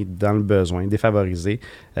familles dans le besoin, défavorisées,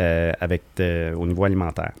 au niveau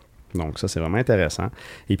alimentaire. Donc, ça, c'est vraiment intéressant.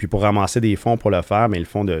 Et puis, pour ramasser des fonds pour le faire, mais ils le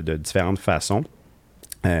font de différentes façons.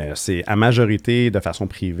 C'est à majorité de façon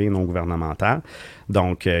privée, non gouvernementale.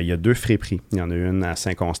 Donc, il y a 2 friperies. Il y en a une à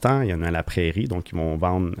Saint-Constant, il y en a à La Prairie. Donc, ils vont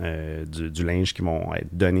vendre du linge qui vont être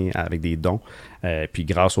donnés avec des dons. Puis,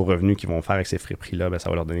 grâce aux revenus qu'ils vont faire avec ces friperies-là, ça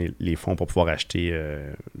va leur donner les fonds pour pouvoir acheter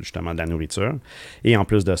justement de la nourriture. Et en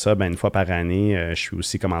plus de ça, une fois par année, je suis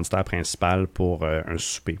aussi commanditaire principal pour un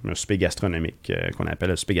souper gastronomique qu'on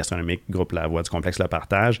appelle le souper gastronomique Groupe Lavoie du Complexe Le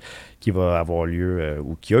Partage, qui va avoir lieu,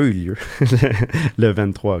 ou qui a eu lieu, le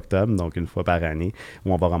 23 octobre, donc une fois par année,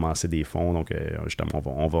 où on va ramasser des fonds. Donc, justement,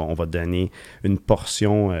 on va donner une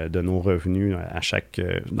portion de nos revenus à chaque...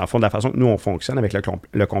 dans le fond, de la façon que nous, on fonctionne avec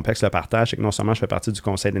le Complexe Le Partage, c'est que non seulement je fais partie du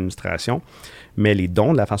conseil d'administration, mais les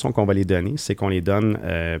dons, de la façon qu'on va les donner, c'est qu'on les donne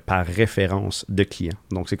par référence de clients.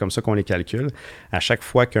 Donc, c'est comme ça qu'on les calcule. À chaque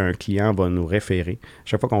fois qu'un client va nous référer,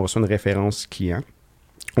 chaque fois qu'on reçoit une référence client,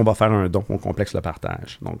 on va faire un don au Complexe Le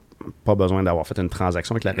Partage. Donc, pas besoin d'avoir fait une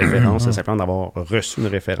transaction avec la référence, c'est simplement d'avoir reçu une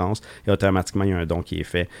référence et automatiquement, il y a un don qui est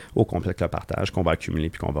fait au Complexe Le Partage qu'on va accumuler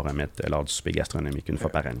puis qu'on va remettre lors du souper gastronomique une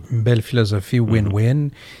fois par année. Une belle philosophie win-win.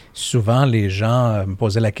 Souvent, les gens me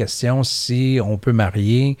posaient la question si on peut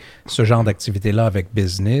marier ce genre d'activité-là avec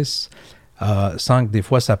business. Sans que des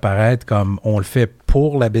fois ça paraisse comme on le fait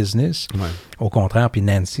pour la business. Ouais. Au contraire, puis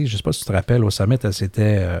Nancy, je ne sais pas si tu te rappelles, au Summit, elle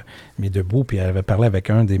s'était mise debout, puis elle avait parlé avec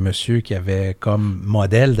un des messieurs qui avait comme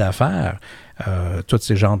modèle d'affaires tous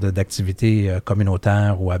ces genres d'activités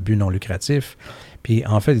communautaires ou à but non lucratif. Puis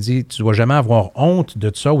en fait, il dit, tu ne dois jamais avoir honte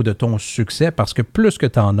de ça ou de ton succès parce que plus que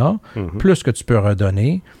tu en as, plus que tu peux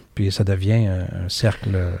redonner. Puis ça devient un cercle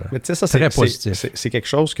très positif. C'est quelque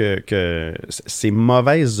chose que ces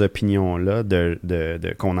mauvaises opinions-là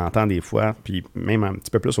qu'on entend des fois, puis même un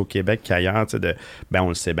petit peu plus au Québec qu'ailleurs, on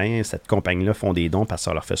le sait bien, cette compagnie-là font des dons parce que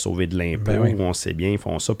ça leur fait sauver de l'impôt, ou on sait bien, ils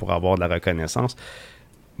font ça pour avoir de la reconnaissance.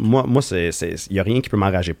 Moi, il n'y a rien qui peut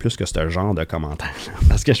m'enrager plus que ce genre de commentaires.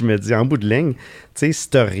 Parce que je me dis, en bout de ligne, si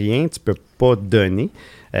tu n'as rien, tu ne peux pas donner.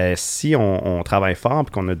 Si on travaille fort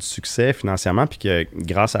et qu'on a du succès financièrement, puis que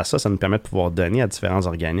grâce à ça, ça nous permet de pouvoir donner à différents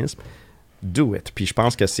organismes, do it. Puis je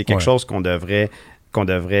pense que c'est quelque chose qu'on devrait,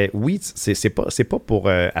 oui, c'est pas pour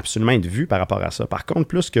absolument être vu par rapport à ça. Par contre,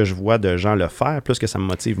 plus que je vois de gens le faire, plus que ça me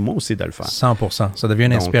motive moi aussi de le faire. 100%. Ça devient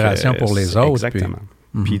une inspiration pour les autres. Exactement. Puis,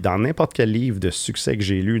 Puis dans n'importe quel livre de succès que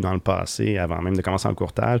j'ai lu dans le passé, avant même de commencer en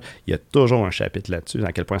courtage, il y a toujours un chapitre là-dessus,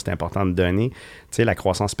 à quel point c'est important de donner. Tu sais, la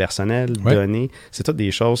croissance personnelle, donner, c'est toutes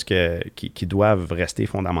des choses qui doivent rester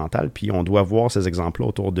fondamentales. Puis on doit voir ces exemples-là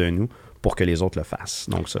autour de nous pour que les autres le fassent.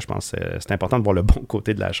 Donc ça, je pense que c'est important de voir le bon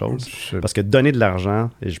côté de la chose. Parce que donner de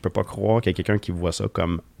l'argent, je peux pas croire qu'il y a quelqu'un qui voit ça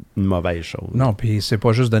comme une mauvaise chose. Non, puis c'est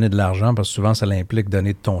pas juste donner de l'argent, parce que souvent, ça implique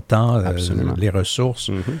donner de ton temps, les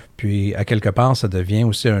ressources. Puis, à quelque part, ça devient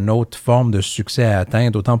aussi une autre forme de succès à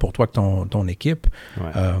atteindre, autant pour toi que ton équipe,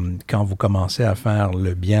 quand vous commencez à faire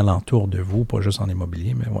le bien alentour de vous, pas juste en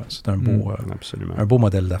immobilier, mais c'est un beau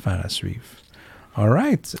modèle d'affaires à suivre. All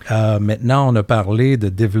right. Maintenant, on a parlé de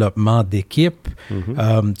développement d'équipe.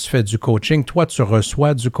 Tu fais du coaching. Toi, tu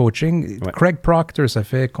reçois du coaching. Craig Proctor, ça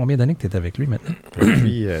fait combien d'années que tu es avec lui maintenant?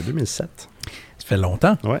 Depuis 2007. Ça fait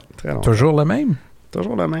longtemps? Oui, très longtemps. Toujours le même?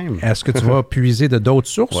 Toujours le même. Est-ce que tu vas puiser de d'autres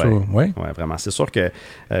sources? Oui, vraiment. C'est sûr que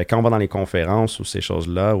quand on va dans les conférences ou ces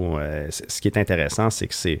choses-là, ce qui est intéressant, c'est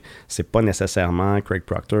que c'est pas nécessairement Craig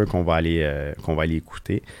Proctor qu'on va aller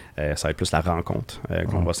écouter. Ça va être plus la rencontre,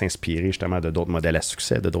 qu'on va s'inspirer justement de d'autres modèles à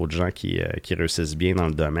succès, de d'autres gens qui réussissent bien dans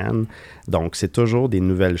le domaine. Donc, c'est toujours des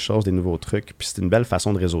nouvelles choses, des nouveaux trucs. Puis c'est une belle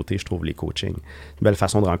façon de réseauter, je trouve, les coachings. Une belle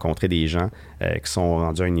façon de rencontrer des gens qui sont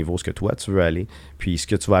rendus à un niveau ce que toi, tu veux aller. Puis ce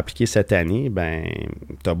que tu vas appliquer cette année, ben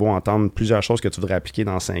tu as beau entendre plusieurs choses que tu voudrais appliquer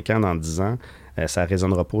dans 5 ans, dans 10 ans, ça ne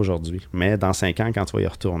résonnera pas aujourd'hui. Mais dans 5 ans, quand tu vas y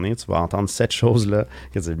retourner, tu vas entendre cette chose-là.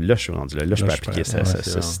 Là, je suis rendu là. Là, je peux appliquer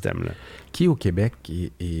ce système-là. Qui au Québec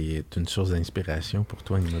est une source d'inspiration pour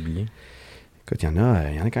toi en immobilier? Écoute, il y en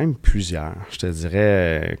a quand même plusieurs. Je te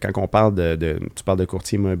dirais, quand on parle tu parles de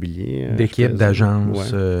courtier immobilier. D'équipe,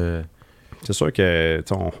 d'agence. C'est sûr que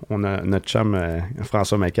on a notre chum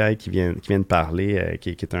François Mackay qui vient de parler, qui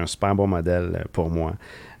est un super bon modèle pour moi.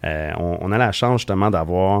 On a la chance justement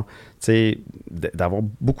d'avoir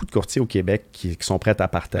beaucoup de courtiers au Québec qui sont prêts à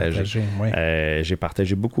partager. J'ai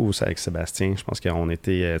partagé beaucoup aussi avec Sébastien. Je pense qu'on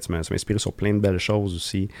était, tu m'as inspiré sur plein de belles choses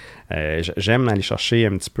aussi. J'aime aller chercher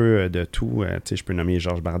un petit peu de tout. Je peux nommer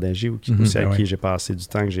Georges Bardagy aussi avec qui j'ai passé du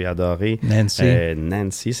temps que j'ai adoré.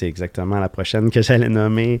 Nancy, c'est exactement la prochaine que j'allais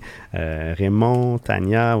nommer. Raymond,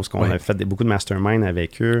 Tania, où on a fait beaucoup de mastermind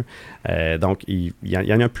avec eux. Donc, il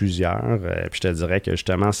y en a plusieurs. Puis je te dirais que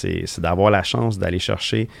justement, c'est d'avoir la chance d'aller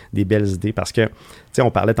chercher des belles idées parce que, tu sais,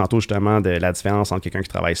 on parlait tantôt justement de la différence entre quelqu'un qui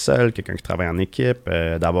travaille seul, quelqu'un qui travaille en équipe,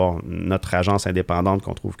 d'avoir notre agence indépendante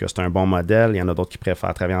qu'on trouve que c'est un bon modèle. Il y en a d'autres qui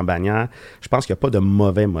préfèrent travailler en bannière. Je pense qu'il n'y a pas de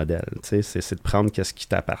mauvais modèle. Tu sais, c'est de prendre qu'est-ce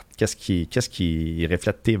qui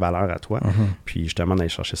reflète tes valeurs à toi, puis justement d'aller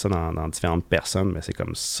chercher ça dans différentes personnes. Mais c'est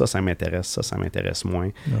comme ça m'intéresse, ça m'intéresse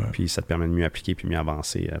moins. Puis ça te permet de mieux appliquer puis mieux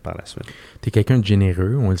avancer par la suite. Tu es quelqu'un de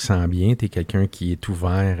généreux, on le sent bien. Tu es quelqu'un qui est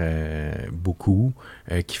ouvert beaucoup,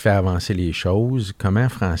 qui fait avancer les choses. Comment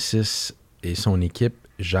Francis et son équipe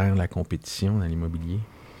gèrent la compétition dans l'immobilier?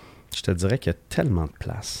 Je te dirais qu'il y a tellement de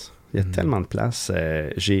place. Il y a tellement de place.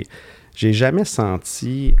 J'ai jamais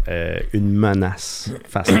senti une menace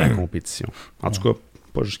face à la compétition. En tout cas,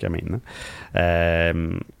 pas jusqu'à maintenant.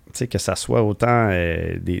 Tu sais, que ça soit autant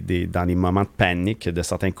dans les moments de panique de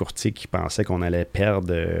certains courtiers qui pensaient qu'on allait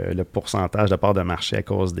perdre le pourcentage de part de marché à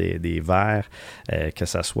cause des verts, que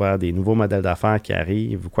ça soit des nouveaux modèles d'affaires qui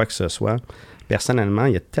arrivent ou quoi que ce soit. Personnellement,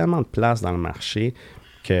 il y a tellement de place dans le marché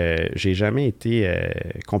que j'ai jamais été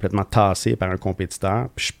complètement tassé par un compétiteur.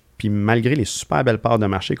 Puis malgré les super belles parts de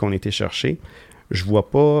marché qu'on a été chercher, je vois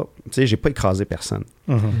pas, tu sais, j'ai pas écrasé personne.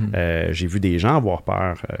 J'ai vu des gens avoir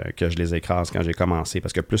peur que je les écrase quand j'ai commencé,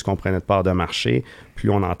 parce que plus qu'on prenait de part de marché, plus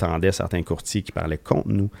on entendait certains courtiers qui parlaient contre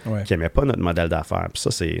nous, qui n'aimaient pas notre modèle d'affaires. Puis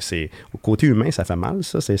ça, c'est au côté humain, ça fait mal,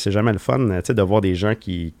 ça. C'est jamais le fun, tu sais, de voir des gens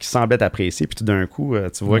qui semblaient t'apprécier, puis tout d'un coup,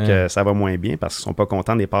 tu vois que ça va moins bien parce qu'ils sont pas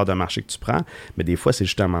contents des parts de marché que tu prends. Mais des fois, c'est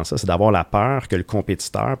justement ça, c'est d'avoir la peur que le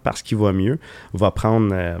compétiteur, parce qu'il va mieux, va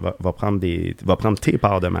prendre tes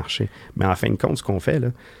parts de marché. Mais en fin de compte, ce qu'on fait, là,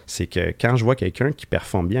 c'est que quand je vois quelqu'un qui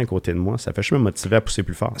performe bien à côté de moi, ça fait juste me motiver à pousser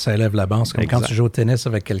plus fort. Ça élève la base. Comme quand tu joues au tennis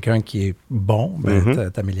avec quelqu'un qui est bon,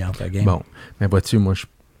 t'améliores ta game. Bon, mais vois-tu, moi, je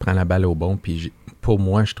prends la balle au bon, puis pour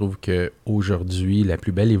moi, je trouve qu'aujourd'hui, la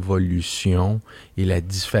plus belle évolution et la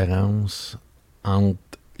différence entre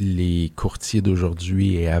les courtiers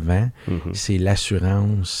d'aujourd'hui et avant, c'est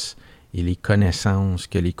l'assurance et les connaissances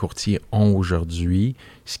que les courtiers ont aujourd'hui,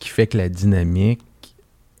 ce qui fait que la dynamique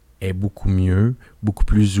est beaucoup mieux, beaucoup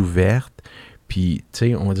plus ouverte. Puis, tu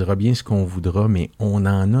sais, on dira bien ce qu'on voudra, mais on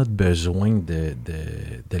en a besoin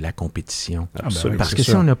de la compétition. Absolument. Parce que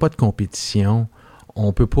si on n'a pas de compétition, on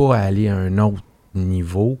ne peut pas aller à un autre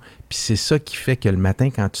niveau. Puis c'est ça qui fait que le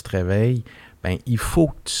matin, quand tu te réveilles, ben, il faut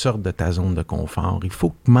que tu sortes de ta zone de confort. Il faut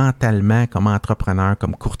que mentalement, comme entrepreneur,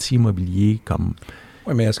 comme courtier immobilier, comme...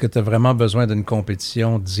 Oui, mais est-ce que tu as vraiment besoin d'une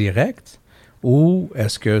compétition directe ou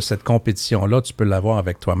est-ce que cette compétition-là, tu peux l'avoir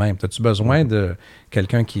avec toi-même? As-tu besoin de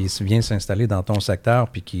quelqu'un qui vient s'installer dans ton secteur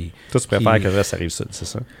puis qui... Toi, tu préfères que le reste arrive sud, c'est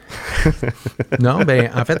ça? Non,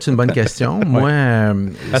 ben en fait, c'est une bonne question. Moi...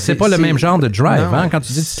 c'est pas le même genre de drive. Hein? Quand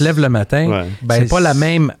tu dis que tu te lèves le matin, c'est pas la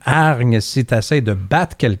même hargne si tu essaies de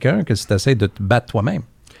battre quelqu'un que si tu essaies de te battre toi-même.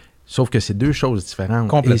 Sauf que c'est deux choses différentes.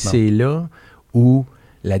 Complètement. Et c'est là où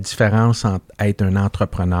la différence entre être un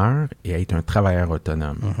entrepreneur et être un travailleur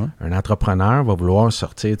autonome. Un entrepreneur va vouloir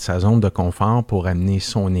sortir de sa zone de confort pour amener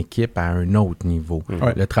son équipe à un autre niveau.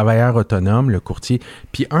 Le travailleur autonome, le courtier,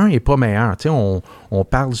 puis un n'est pas meilleur. Tu sais, on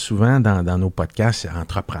parle souvent dans nos podcasts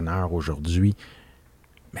entrepreneurs aujourd'hui,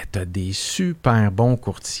 mais tu as des super bons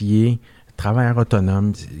courtiers, travailleurs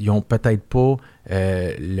autonomes, ils n'ont peut-être pas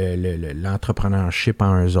l'entrepreneurship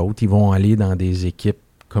en eux autres. Ils vont aller dans des équipes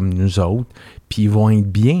comme nous autres, puis ils vont être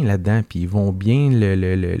bien là-dedans, puis ils vont bien...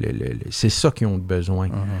 c'est ça qu'ils ont besoin.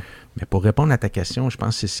 Mais pour répondre à ta question, je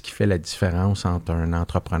pense que c'est ce qui fait la différence entre un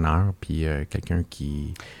entrepreneur puis quelqu'un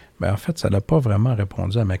qui... Ben en fait, ça n'a pas vraiment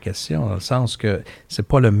répondu à ma question, dans le sens que c'est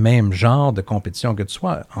pas le même genre de compétition que tu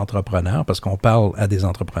sois entrepreneur, parce qu'on parle à des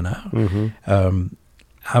entrepreneurs.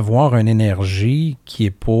 Avoir une énergie qui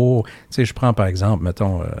est pour... Tu sais, je prends par exemple,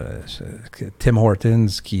 mettons, Tim Hortons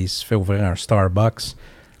qui se fait ouvrir un Starbucks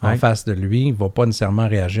en face de lui, il ne va pas nécessairement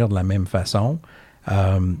réagir de la même façon.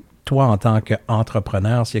 Toi, en tant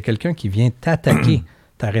qu'entrepreneur, s'il y a quelqu'un qui vient t'attaquer,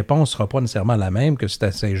 ta réponse ne sera pas nécessairement la même que si tu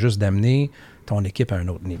essaies juste d'amener ton équipe à un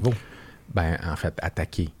autre niveau. Ben, en fait,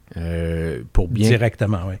 attaquer. Pour bien...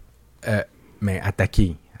 Directement, oui. Mais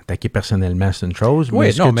attaquer personnellement, c'est une chose. Oui,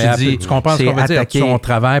 mais non, mais tu comprends ce qu'on veut dire. attaquer... On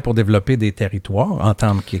travaille pour développer des territoires en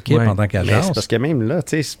tant qu'équipe, en tant qu'agence. C'est parce que même là,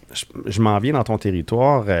 tu sais, je m'en viens dans ton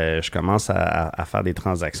territoire, je commence à faire des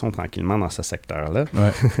transactions tranquillement dans ce secteur-là.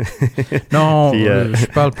 Ouais. Non, puis, je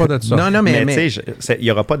parle pas de ça. Non, mais tu sais, il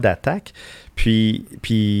n'y aura pas d'attaque. Puis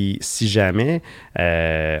si jamais,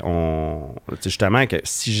 justement, que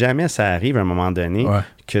si jamais ça arrive à un moment donné,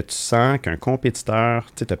 que tu sens qu'un compétiteur,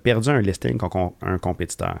 tu as perdu un listing contre un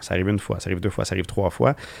compétiteur, ça arrive une fois, ça arrive deux fois, ça arrive trois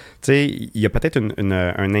fois, tu sais, il y a peut-être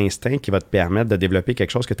un instinct qui va te permettre de développer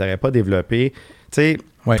quelque chose que tu n'aurais pas développé. Tu sais,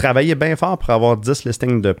 travailler bien fort pour avoir 10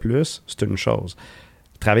 listings de plus, c'est une chose.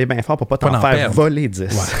 Travailler bien fort pour ne pas t'en faire voler 10.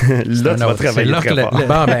 Ouais. Là, tu vas travailler très fort.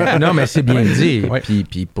 Bon, ben, non, mais c'est bien dit.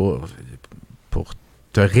 Puis pour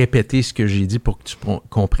te répéter ce que j'ai dit pour que tu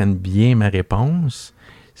comprennes bien ma réponse,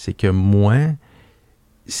 c'est que moi,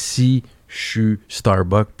 si je suis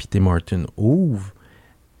Starbucks puis Tim Hortons ouvre,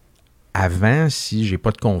 avant, si j'ai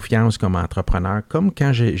pas de confiance comme entrepreneur, comme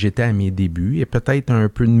quand j'étais à mes débuts, et peut-être un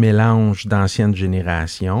peu de mélange d'ancienne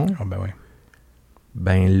génération,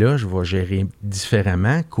 ben là, je vais gérer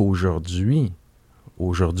différemment qu'aujourd'hui.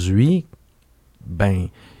 Aujourd'hui, ben,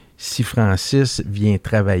 si Francis vient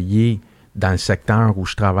travailler dans le secteur où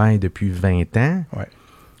je travaille depuis 20 ans,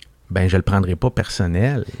 ben je le prendrai pas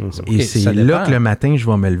personnel. Et c'est là que le matin, je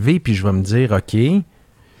vais me lever puis je vais me dire, OK,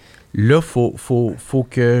 là, faut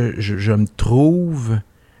que je me trouve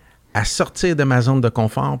à sortir de ma zone de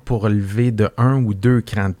confort pour lever de 1 ou 2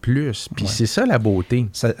 crans de plus. Puis c'est ça la beauté.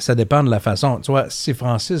 Ça dépend de la façon. Tu vois, si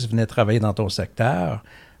Francis venait travailler dans ton secteur,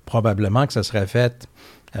 probablement que ça serait fait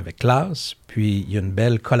avec classe, puis il y a une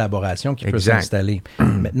belle collaboration qui peut s'installer.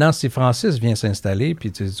 Maintenant, si Francis vient s'installer, puis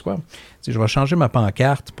tu sais quoi, je vais changer ma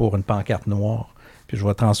pancarte pour une pancarte noire, puis je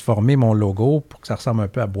vais transformer mon logo pour que ça ressemble un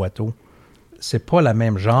peu à Boiteau. C'est pas la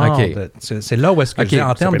même genre. C'est là où est-ce que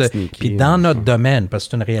en termes de... Puis dans notre domaine, parce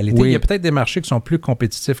que c'est une réalité, il y a peut-être des marchés qui sont plus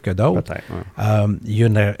compétitifs que d'autres. Il y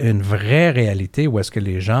a une vraie réalité où est-ce que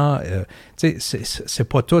les gens... tu sais, c'est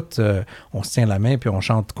pas tout... on se tient la main puis on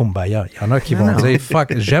chante Kumbaya. Il y en a qui vont dire «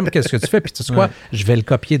 Fuck, j'aime qu'est-ce que tu fais, puis tu sais quoi, je vais le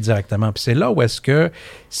copier directement. » Puis c'est là où est-ce que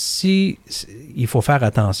il faut faire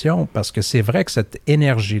attention, parce que c'est vrai que cette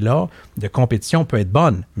énergie-là de compétition peut être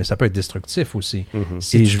bonne, mais ça peut être destructif aussi.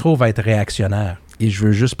 Si tu trouves être réactionnaire. Et je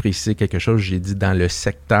veux juste préciser quelque chose. J'ai dit dans le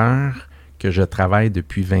secteur que je travaille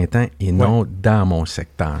depuis 20 ans et non dans mon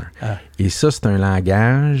secteur. Et ça, c'est un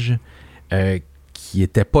langage qui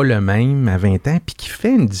n'était pas le même à 20 ans puis qui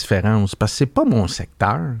fait une différence parce que c'est pas mon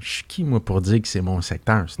secteur. Je suis qui, moi, pour dire que c'est mon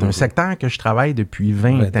secteur? C'est un secteur que je travaille depuis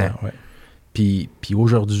 20 ans. Puis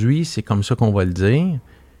aujourd'hui, c'est comme ça qu'on va le dire.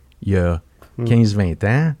 Il y a 15-20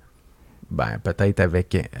 ans, ben, peut-être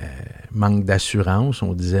avec manque d'assurance,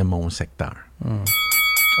 on disait mon secteur.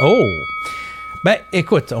 Oh! Ben,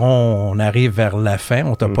 écoute, on arrive vers la fin.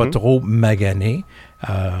 On t'a pas trop magané.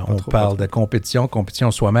 On parle de compétition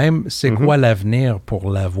soi-même. C'est quoi l'avenir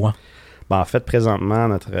pour La Voix? En fait, présentement,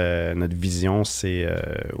 notre vision, c'est,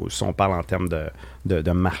 si on parle en termes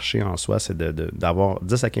de marché en soi, c'est d'avoir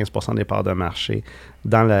 10 à 15% des parts de marché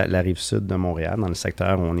dans la rive sud de Montréal, dans le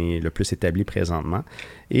secteur où on est le plus établi présentement.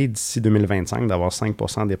 Et d'ici 2025, d'avoir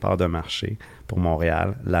 5% des parts de marché pour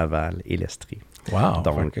Montréal, Laval et l'Estrie. Wow!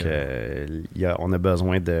 Donc, on a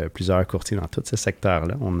besoin de plusieurs courtiers dans tous ces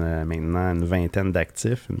secteurs-là. On a maintenant une vingtaine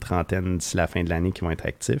d'actifs, une trentaine d'ici la fin de l'année qui vont être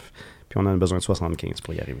actifs, puis on en a besoin de 75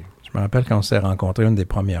 pour y arriver. Je me rappelle quand on s'est rencontrés une des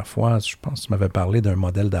premières fois, je pense que tu m'avais parlé d'un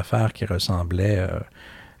modèle d'affaires qui ressemblait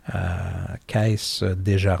à Caisse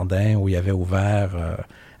Desjardins, où il y avait ouvert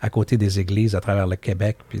à côté des églises à travers le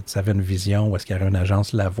Québec, puis tu avais une vision où est-ce qu'il y aurait une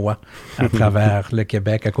agence La Voix à travers le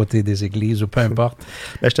Québec, à côté des églises, ou peu importe.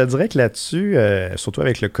 Je te dirais que là-dessus, surtout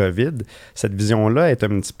avec le COVID, cette vision-là est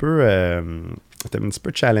un petit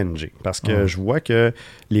peu challengée, parce que je vois que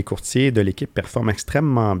les courtiers de l'équipe performent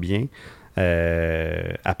extrêmement bien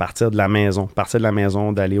à partir de la maison,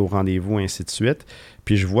 d'aller au rendez-vous, ainsi de suite.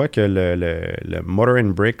 Puis je vois que le Mortar and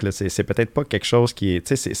Brick, là, c'est peut-être pas quelque chose qui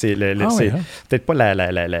est... c'est peut-être pas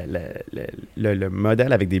le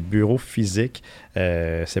modèle avec des bureaux physiques.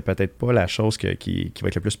 C'est peut-être pas la chose qui va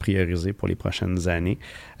être le plus priorisée pour les prochaines années.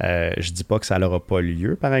 Je dis pas que ça n'aura pas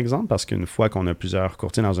lieu, par exemple, parce qu'une fois qu'on a plusieurs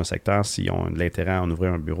courtiers dans un secteur, s'ils ont de l'intérêt à en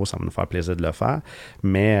ouvrir un bureau, ça va nous faire plaisir de le faire.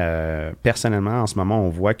 Mais personnellement, en ce moment, on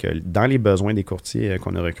voit que dans les besoins des courtiers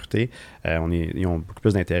qu'on a recrutés, ils ont beaucoup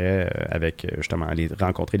plus d'intérêt avec justement aller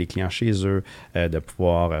rencontrer les clients chez eux, de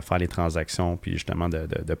pouvoir faire les transactions, puis justement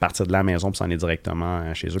de partir de la maison pour s'en aller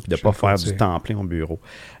directement chez eux, puis de ne pas faire du temps plein au bureau.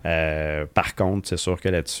 Par contre, c'est sûr que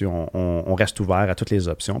là-dessus, on reste ouvert à toutes les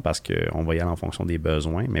options parce qu'on va y aller en fonction des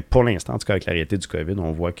besoins. Mais pour l'instant, en tout cas avec la réalité du COVID,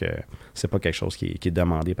 on voit que c'est pas quelque chose qui est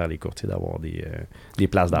demandé par les courtiers d'avoir des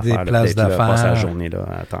places d'affaires. Des places d'affaires. Passer la journée là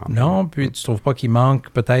à temps. Non, puis tu trouves pas qu'il manque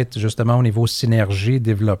peut-être justement au niveau synergie,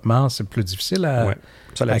 développement, c'est plus difficile à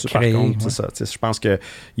ça, là-dessus, créer. Par contre, c'est ça. Je pense qu'il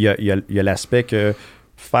y a l'aspect que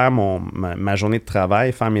faire ma journée de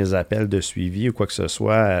travail, faire mes appels de suivi ou quoi que ce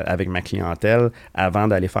soit avec ma clientèle avant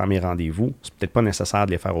d'aller faire mes rendez-vous, c'est peut-être pas nécessaire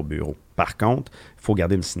de les faire au bureau. Par contre, il faut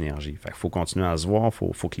garder une synergie. Il faut continuer à se voir,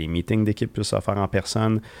 il faut que les meetings d'équipe puissent se faire en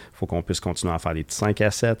personne, il faut qu'on puisse continuer à faire des petits 5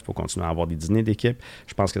 à 7, il faut continuer à avoir des dîners d'équipe.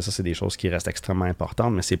 Je pense que ça, c'est des choses qui restent extrêmement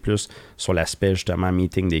importantes, mais c'est plus sur l'aspect justement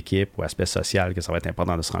meeting d'équipe ou aspect social que ça va être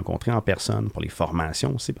important de se rencontrer en personne pour les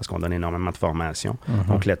formations aussi, parce qu'on donne énormément de formations.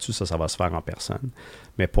 Donc là-dessus, ça va se faire en personne.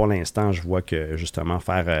 Mais pour l'instant, je vois que justement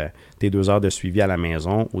faire tes 2 heures de suivi à la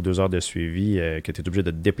maison ou 2 heures de suivi que tu es obligé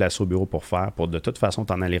de te déplacer au bureau pour faire, pour de toute façon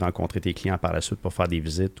t'en aller rencontrer tes clients par la suite pour faire des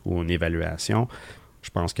visites ou une évaluation. Je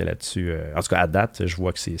pense que là-dessus, en tout cas à date, je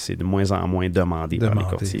vois que c'est de moins en moins demandé par les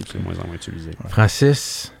courtiers, c'est de moins en moins utilisé.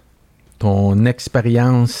 Francis, ton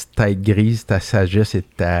expérience tête grise, ta sagesse et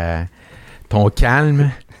ton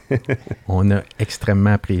calme, on a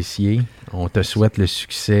extrêmement apprécié. On te souhaite le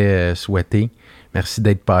succès souhaité. Merci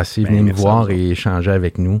d'être passé, venir nous voir et échanger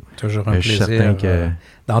avec nous. Toujours un plaisir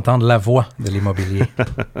d'entendre la voix de l'immobilier.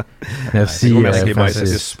 Merci, Francis.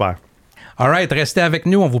 C'est super. All right, restez avec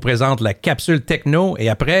nous. On vous présente la capsule techno et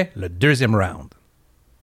après, le deuxième round.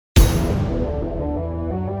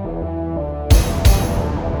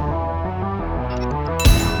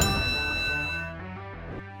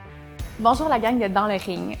 Bonjour la gang de Dans le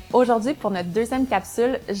Ring. Aujourd'hui, pour notre deuxième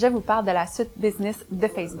capsule, je vous parle de la suite business de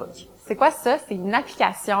Facebook. C'est quoi ça? C'est une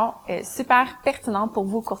application super pertinente pour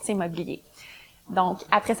vous, courtiers immobiliers. Donc,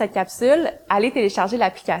 après cette capsule, allez télécharger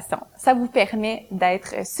l'application. Ça vous permet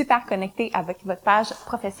d'être super connecté avec votre page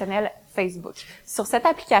professionnelle Facebook. Sur cette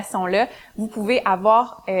application-là, vous pouvez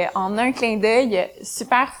avoir en un clin d'œil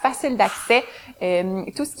super facile d'accès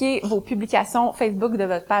tout ce qui est vos publications Facebook de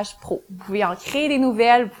votre page pro. Vous pouvez en créer des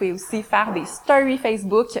nouvelles, vous pouvez aussi faire des stories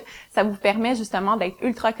Facebook. Ça vous permet justement d'être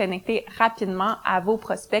ultra connecté rapidement à vos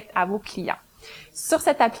prospects, à vos clients. Sur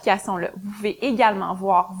cette application-là, vous pouvez également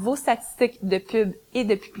voir vos statistiques de pub et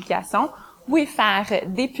de publication. Vous pouvez faire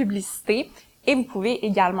des publicités et vous pouvez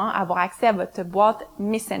également avoir accès à votre boîte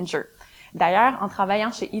Messenger. D'ailleurs, en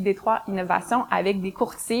travaillant chez ID3 Innovation avec des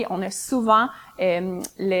courtiers, on a souvent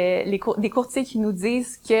des courtiers qui nous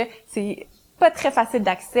disent que c'est pas très facile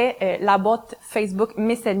d'accès la boîte Facebook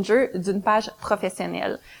Messenger d'une page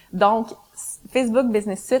professionnelle. Donc, Facebook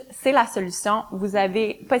Business Suite, c'est la solution. Vous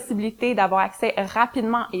avez possibilité d'avoir accès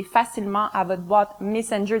rapidement et facilement à votre boîte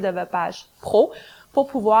Messenger de votre page pro pour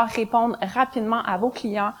pouvoir répondre rapidement à vos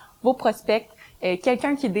clients, vos prospects,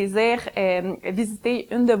 quelqu'un qui désire visiter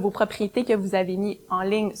une de vos propriétés que vous avez mis en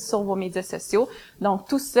ligne sur vos médias sociaux. Donc,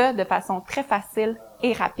 tout ça de façon très facile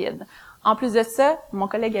et rapide. En plus de ça, mon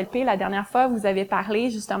collègue LP, la dernière fois, vous avez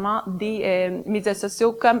parlé justement des médias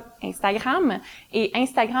sociaux comme Instagram. Et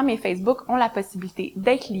Instagram et Facebook ont la possibilité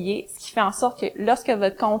d'être liés, ce qui fait en sorte que lorsque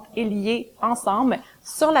votre compte est lié ensemble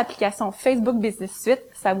sur l'application Facebook Business Suite,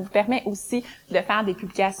 ça vous permet aussi de faire des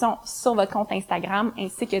publications sur votre compte Instagram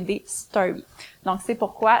ainsi que des stories. Donc, c'est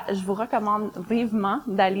pourquoi je vous recommande vivement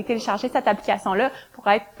d'aller télécharger cette application-là pour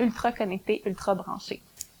être ultra connecté, ultra branché.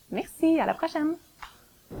 Merci, à la prochaine!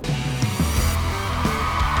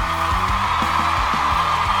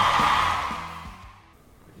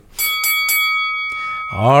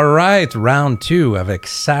 All right, round 2 avec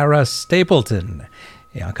Sarah Stapleton.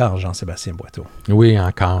 Et encore Jean-Sébastien Boiteau. Oui,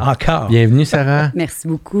 encore. Encore. Bienvenue, Sarah. Merci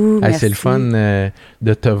beaucoup. Ah, merci. c'est le fun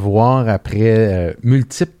de te voir après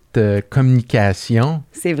multiples communications.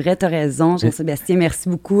 C'est vrai, tu as raison, Jean-Sébastien. Merci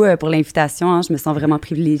beaucoup pour l'invitation. Hein. Je me sens vraiment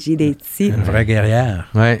privilégiée d'être ici. Une vraie guerrière.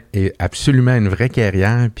 Oui, et absolument une vraie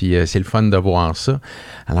carrière, puis c'est le fun de voir ça.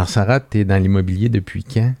 Alors, Sarah, tu es dans l'immobilier depuis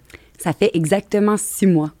quand? Ça fait exactement 6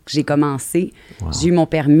 mois que j'ai commencé. Wow. J'ai eu mon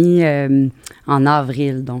permis en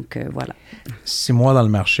avril, donc voilà. 6 mois dans le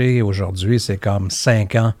marché, aujourd'hui, c'est comme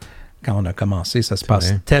 5 ans quand on a commencé. Ça se passe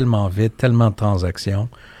vrai. tellement vite, tellement de transactions.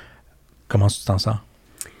 Comment tu t'en sors?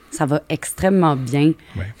 Ça va extrêmement bien.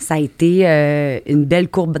 Ouais. Ça a été une belle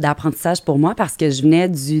courbe d'apprentissage pour moi parce que je venais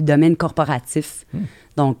du domaine corporatif.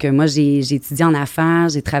 Donc, moi, j'ai étudié en affaires,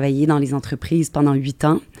 j'ai travaillé dans les entreprises pendant 8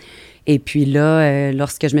 ans. Et puis là,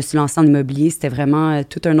 lorsque je me suis lancée en immobilier, c'était vraiment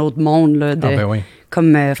tout un autre monde. Là, Oui.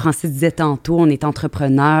 Comme Francis disait tantôt, on est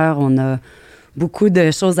entrepreneur, on a beaucoup de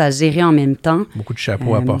choses à gérer en même temps. Beaucoup de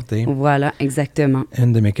chapeaux à porter. Voilà, exactement.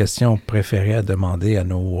 Une de mes questions préférées à demander à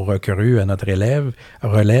nos recrues, à notre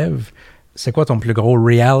relève, c'est quoi ton plus gros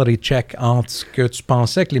reality check entre ce que tu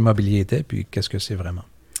pensais que l'immobilier était puis qu'est-ce que c'est vraiment?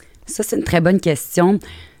 Ça, c'est une très bonne question.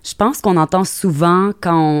 Je pense qu'on entend souvent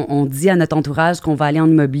quand on dit à notre entourage qu'on va aller en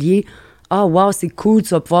immobilier, « Ah, wow, c'est cool, tu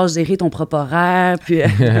vas pouvoir gérer ton propre horaire. » Puis,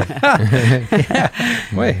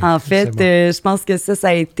 Oui. en fait, bon. je pense que ça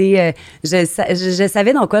a été... je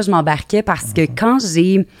savais dans quoi je m'embarquais parce que quand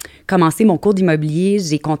j'ai commencé mon cours d'immobilier,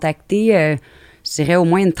 j'ai contacté, je dirais, au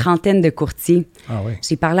moins une trentaine de courtiers. Ah oui.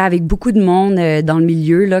 J'ai parlé avec beaucoup de monde dans le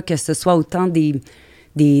milieu, là, que ce soit autant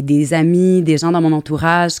des amis, des gens dans mon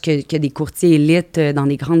entourage, que des courtiers élites dans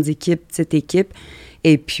des grandes équipes, petites équipes.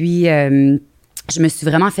 Et puis, je me suis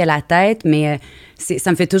vraiment fait la tête, mais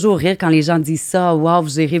ça me fait toujours rire quand les gens disent ça. « Wow, vous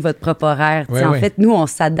gérez votre propre horaire. » Oui, En oui. fait, nous, on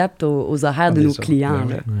s'adapte aux horaires de nos clients.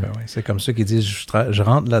 Ben là. oui, ben oui. C'est comme ceux qui disent je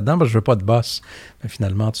rentre là-dedans parce que je veux pas de boss. Mais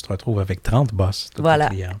finalement, tu te retrouves avec 30 boss de Voilà,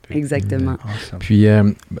 tes clients. Puis- exactement. Awesome. Puis,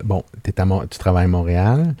 bon, tu travailles à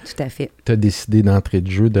Montréal. Tout à fait. Tu as décidé d'entrée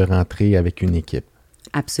de jeu de rentrer avec une équipe.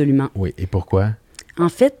 Absolument. Oui, et pourquoi? En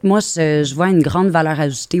fait, moi, je vois une grande valeur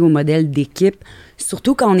ajoutée au modèle d'équipe,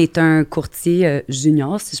 surtout quand on est un courtier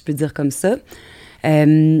junior, si je peux dire comme ça,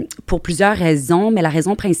 pour plusieurs raisons. Mais la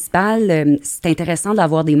raison principale, c'est intéressant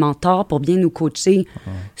d'avoir des mentors pour bien nous coacher,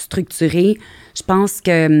 structurer. Je pense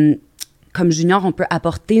que comme junior, on peut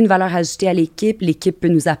apporter une valeur ajoutée à l'équipe, l'équipe peut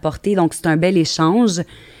nous apporter, donc c'est un bel échange.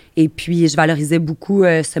 Et puis, je valorisais beaucoup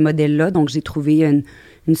ce modèle-là, donc j'ai trouvé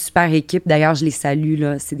une super équipe. D'ailleurs, je les salue,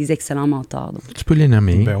 là. C'est des excellents mentors. Donc. Tu peux les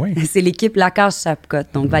nommer. Ben oui. C'est l'équipe Lacasse-Chapcotte.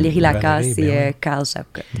 Donc, Valérie Lacasse Valérie, ben et oui. Carl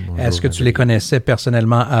Chapcotte. Bonjour, Est-ce que tu les connaissais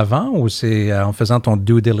personnellement avant ou c'est en faisant ton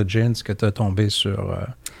due diligence que tu as tombé sur...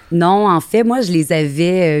 Non, en fait, moi, je les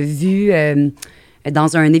avais vus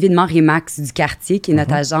dans un événement Remax du quartier, qui est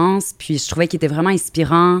notre agence. Puis, je trouvais qu'ils étaient vraiment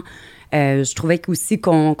inspirants. Je trouvais aussi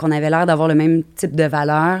qu'on avait l'air d'avoir le même type de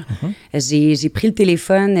valeur. J'ai pris le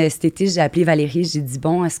téléphone cet été, j'ai appelé Valérie, j'ai dit,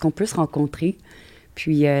 bon, est-ce qu'on peut se rencontrer?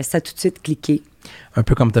 Puis ça a tout de suite cliqué. Un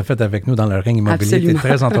peu comme tu as fait avec nous dans le ring immobilier. Tu es Absolument.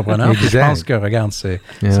 très entrepreneur. Puis je Exact. pense que, regarde, ça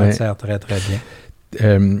te Ouais. sert très, très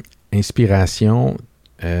bien. Inspiration,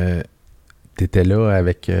 tu étais là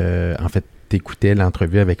avec... en fait, tu écoutais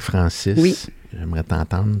l'entrevue avec Francis. Oui. J'aimerais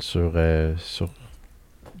t'entendre sur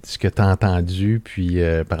ce que tu as entendu, puis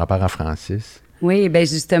par rapport à Francis. Oui, bien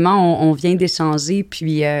justement, on vient d'échanger,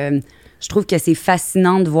 puis je trouve que c'est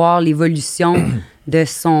fascinant de voir l'évolution de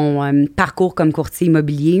son parcours comme courtier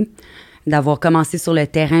immobilier, d'avoir commencé sur le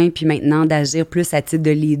terrain, puis maintenant d'agir plus à titre de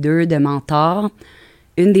leader, de mentor.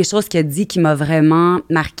 Une des choses qu'il a dit qui m'a vraiment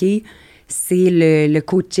marqué, c'est le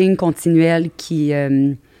coaching continuel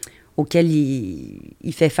auquel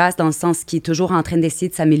il fait face, dans le sens qu'il est toujours en train d'essayer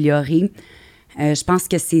de s'améliorer. Je pense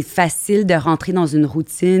que c'est facile de rentrer dans une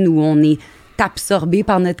routine où on est absorbé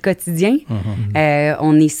par notre quotidien.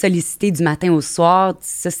 On est sollicité du matin au soir.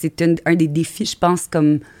 Ça, c'est un des défis, je pense,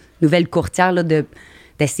 comme nouvelle courtière, là,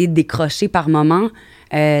 d'essayer de décrocher par moment,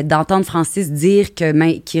 d'entendre Francis dire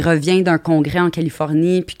qu'il revient d'un congrès en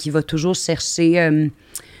Californie puis qu'il va toujours chercher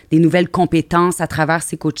des nouvelles compétences à travers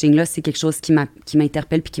ces coachings-là, c'est quelque chose qui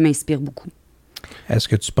m'interpelle puis qui m'inspire beaucoup. Est-ce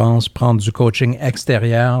que tu penses prendre du coaching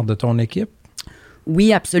extérieur de ton équipe?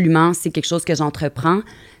 Oui, absolument. C'est quelque chose que j'entreprends.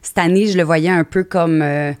 Cette année, je le voyais un peu comme,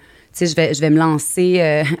 tu sais, je vais me lancer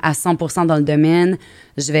à 100% dans le domaine.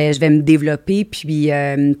 Je vais me développer. Puis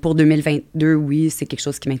pour 2022, oui, c'est quelque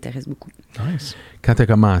chose qui m'intéresse beaucoup. Nice. Quand tu as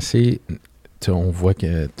commencé, on voit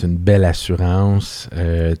que tu as une belle assurance.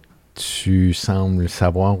 Tu sembles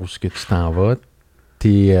savoir où est-ce que tu t'en vas.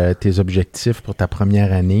 Tes objectifs pour ta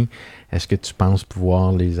première année, est-ce que tu penses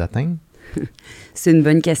pouvoir les atteindre? C'est une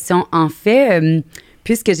bonne question. En fait,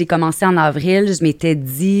 puisque j'ai commencé en avril, je m'étais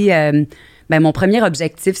dit, mon premier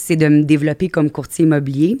objectif, c'est de me développer comme courtier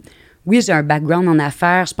immobilier. Oui, j'ai un background en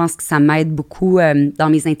affaires. Je pense que ça m'aide beaucoup dans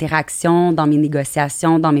mes interactions, dans mes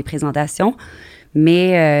négociations, dans mes présentations.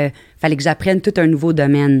 Mais il fallait que j'apprenne tout un nouveau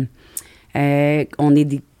domaine. On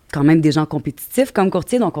est quand même des gens compétitifs comme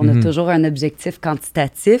courtier, donc on a toujours un objectif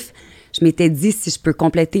quantitatif. Je m'étais dit, si je peux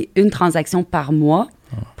compléter une transaction par mois,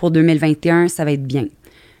 pour 2021, ça va être bien.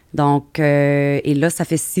 Donc, et là, ça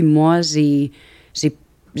fait 6 mois,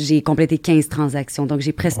 j'ai complété 15 transactions. Donc,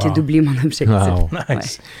 j'ai presque doublé mon objectif. Wow.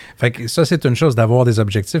 Nice. Ouais. Fait que ça, c'est une chose d'avoir des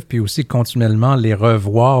objectifs, puis aussi continuellement les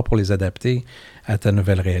revoir pour les adapter à ta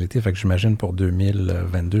nouvelle réalité. Fait que j'imagine pour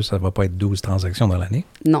 2022, ça ne va pas être 12 transactions dans l'année.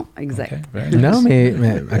 Non, exact. Okay. Very nice. Non, mais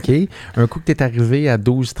OK. Un coup que tu es arrivé à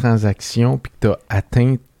 12 transactions puis que tu as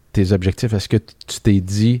atteint tes objectifs, est-ce que tu t'es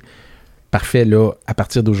dit, parfait, là, à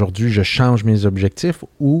partir d'aujourd'hui, je change mes objectifs,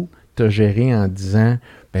 ou tu as géré en disant,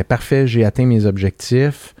 bien, parfait, j'ai atteint mes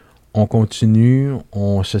objectifs, on continue,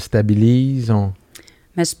 on se stabilise,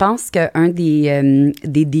 Mais je pense qu'un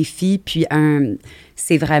des défis, puis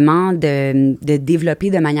c'est vraiment de développer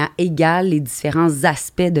de manière égale les différents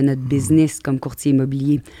aspects de notre business comme courtier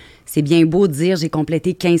immobilier. C'est bien beau de dire, j'ai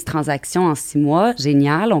complété 15 transactions en 6 mois,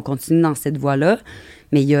 génial, on continue dans cette voie-là,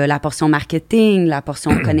 mais il y a la portion marketing, la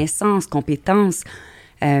portion connaissances, compétences.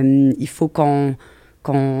 Il faut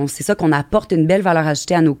c'est ça, qu'on apporte une belle valeur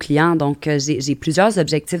ajoutée à nos clients. Donc, j'ai plusieurs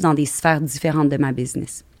objectifs dans des sphères différentes de ma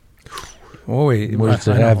business. Oh oui. moi,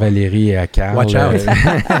 je dirais à Valérie et à Carl. Watch out.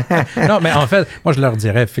 Non, mais en fait, moi, je leur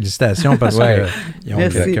dirais félicitations parce qu'ils ont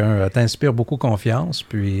quelqu'un t'inspire beaucoup confiance.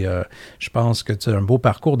 Puis, je pense que tu as un beau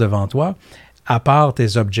parcours devant toi. À part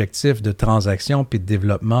tes objectifs de transaction puis de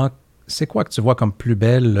développement, c'est quoi que tu vois comme plus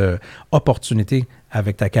belle opportunité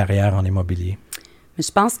avec ta carrière en immobilier?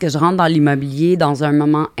 Je pense que je rentre dans l'immobilier dans un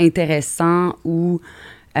moment intéressant où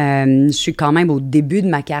je suis quand même au début de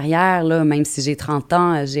ma carrière, là, même si j'ai 30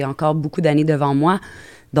 ans, j'ai encore beaucoup d'années devant moi.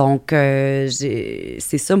 Donc, c'est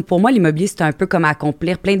ça. Pour moi, l'immobilier, c'est un peu comme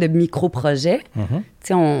accomplir plein de micro-projets. Tu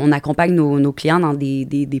sais, on accompagne nos clients dans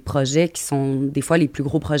des projets qui sont des fois les plus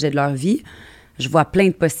gros projets de leur vie. Je vois plein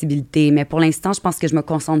de possibilités, mais pour l'instant, je pense que je me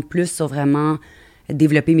concentre plus sur vraiment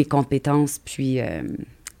développer mes compétences, puis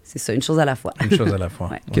c'est ça, une chose à la fois. Une chose à la fois.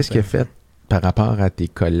 Ouais. Qu'est-ce qui a fait par rapport à tes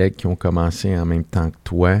collègues qui ont commencé en même temps que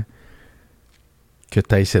toi, que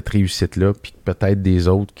tu aies cette réussite-là, puis que peut-être des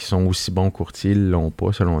autres qui sont aussi bons courtiers ne l'ont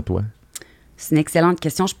pas, selon toi? C'est une excellente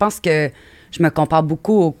question. Je pense que je me compare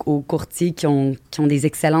beaucoup aux courtiers qui ont des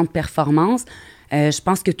excellentes performances. Je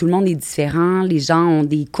pense que tout le monde est différent. Les gens ont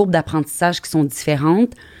des courbes d'apprentissage qui sont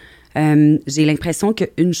différentes. J'ai l'impression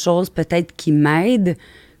qu'une chose peut-être qui m'aide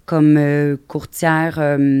comme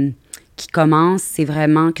courtière qui commence, c'est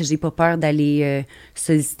vraiment que j'ai pas peur d'aller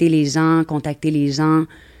solliciter les gens, contacter les gens.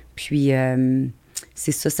 Puis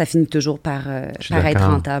c'est ça, ça finit toujours par être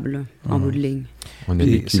rentable là, en bout de ligne. On a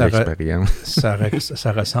vécu l'expérience.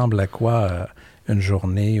 Ça ressemble à quoi une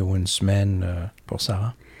journée ou une semaine pour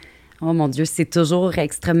Sarah? Oh mon Dieu, c'est toujours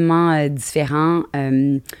extrêmement différent.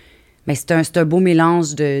 Mais c'est un beau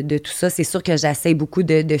mélange de tout ça. C'est sûr que j'essaie beaucoup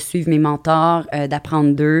de suivre mes mentors,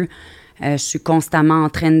 d'apprendre d'eux. Je suis constamment en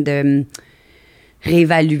train de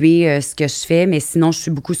réévaluer ce que je fais, mais sinon, je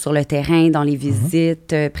suis beaucoup sur le terrain, dans les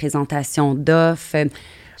visites, présentation d'offres.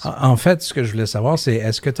 En fait, ce que je voulais savoir, c'est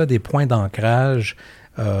est-ce que tu as des points d'ancrage,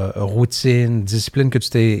 routine, discipline que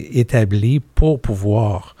tu t'es établi pour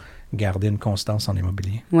pouvoir garder une constance en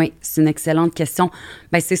immobilier? Oui, c'est une excellente question.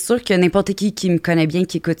 Bien, c'est sûr que n'importe qui me connaît bien,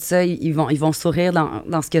 qui écoute ça, ils vont sourire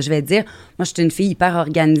dans ce que je vais dire. Moi, je suis une fille hyper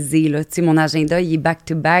organisée, là. Tu sais, mon agenda, il est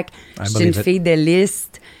back-to-back. Je suis une fille de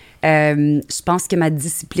liste. Je pense que ma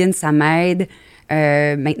discipline, ça m'aide.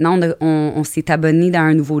 Maintenant, on s'est abonné dans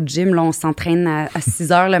un nouveau gym. Là, on s'entraîne à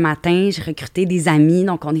 6 heures le matin. J'ai recruté des amis,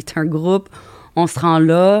 donc on est un groupe. On se rend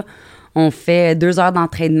là. On fait 2 heures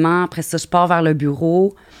d'entraînement. Après ça, je pars vers le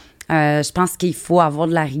bureau. Je pense qu'il faut avoir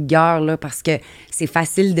de la rigueur, là, parce que c'est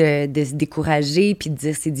facile de se décourager puis de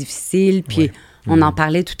dire c'est difficile. Puis on en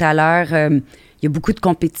parlait tout à l'heure. Il y a beaucoup de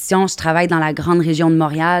compétitions. Je travaille dans la grande région de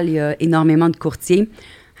Montréal. Il y a énormément de courtiers.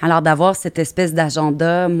 Alors, d'avoir cette espèce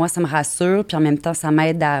d'agenda, moi, ça me rassure. Puis en même temps, ça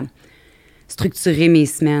m'aide à structurer mes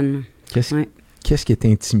semaines. Qu'est-ce qui est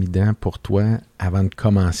intimidant pour toi avant de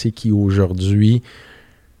commencer, qui aujourd'hui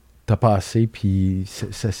t'a passé, puis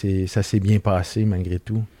ça s'est bien passé malgré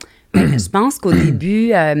tout? Je pense qu'au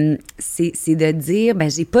début, c'est de dire,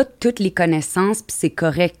 j'ai pas toutes les connaissances, puis c'est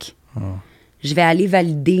correct. Je vais aller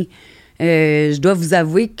valider. Je dois vous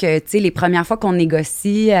avouer que, tu sais, les premières fois qu'on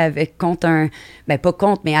négocie avec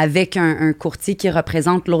avec un courtier qui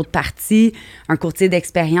représente l'autre partie, un courtier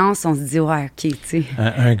d'expérience, on se dit, ouais, OK, tu sais.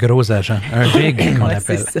 Un gros agent, un big qu'on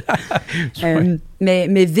appelle.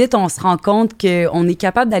 mais vite, on se rend compte qu'on est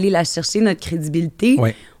capable d'aller la chercher, notre crédibilité.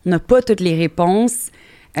 Oui. On n'a pas toutes les réponses.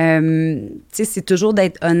 Tu sais, c'est toujours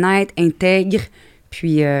d'être honnête, intègre,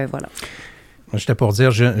 puis voilà. J'étais pour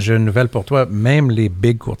dire, j'ai une nouvelle pour toi. Même les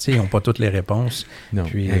big courtiers n'ont pas toutes les réponses. Non,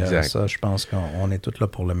 puis exact. ça, je pense qu'on est tous là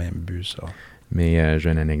pour le même but, ça. Mais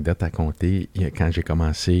j'ai une anecdote à compter. Quand j'ai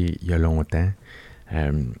commencé il y a longtemps,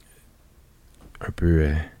 un peu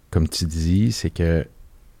comme tu dis, c'est que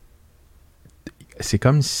c'est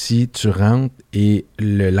comme si tu rentres et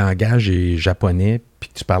le langage est japonais puis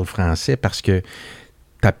que tu parles français parce que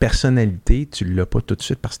ta personnalité, tu ne l'as pas tout de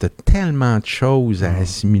suite parce que tu as tellement de choses à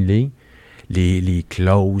assimiler. Les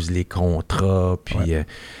clauses, les contrats, puis...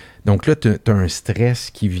 donc là, tu as un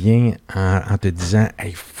stress qui vient en te disant « Hey,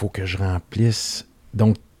 il faut que je remplisse. »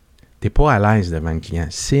 Donc, tu n'es pas à l'aise devant le client.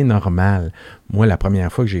 C'est normal. Moi, la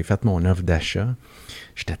première fois que j'ai fait mon offre d'achat,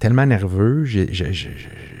 j'étais tellement nerveux, j'étais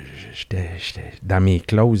dans mes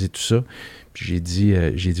clauses et tout ça. Puis j'ai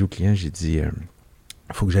dit au client,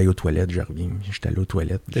 il faut que j'aille aux toilettes, je reviens. J'étais allé aux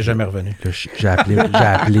toilettes. T'es jamais revenu. Là, j'ai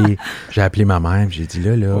appelé ma mère. J'ai dit,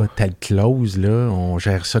 là, telle clause, là, on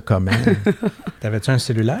gère ça comment? T'avais-tu un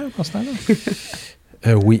cellulaire dans ce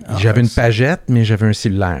temps-là? Oui, j'avais une pagette, mais j'avais un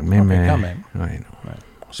cellulaire. Même, quand même.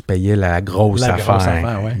 On se payait la grosse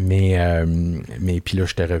affaire. Ouais. Mais puis là,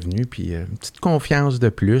 j'étais revenu, puis une petite confiance de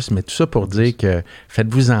plus, mais tout ça pour dire que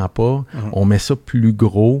faites-vous-en pas, on met ça plus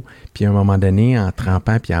gros, puis à un moment donné, en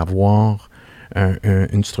trempant, puis avoir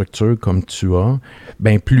une structure comme tu as,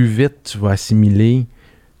 bien plus vite tu vas assimiler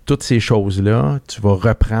toutes ces choses-là, tu vas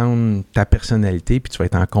reprendre ta personnalité, puis tu vas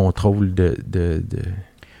être en contrôle de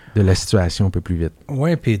la situation un peu plus vite.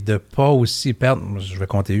 Oui, puis de pas aussi perdre... Je vais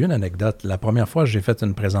compter une anecdote. La première fois, j'ai fait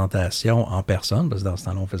une présentation en personne, parce que dans ce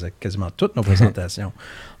temps-là, on faisait quasiment toutes nos présentations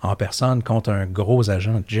en personne contre un gros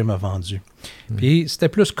agent, Jim a vendu. Puis c'était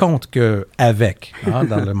plus contre qu'avec,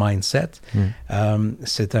 dans le mindset.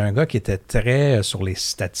 C'était un gars qui était très sur les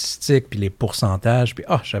statistiques, puis les pourcentages, puis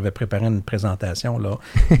j'avais préparé une présentation là,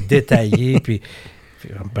 détaillée, puis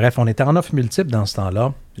bref, on était en offre multiple dans ce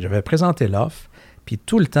temps-là. J'avais présenté l'offre. Puis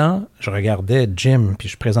tout le temps, je regardais Jim, puis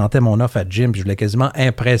je présentais mon offre à Jim, puis je voulais quasiment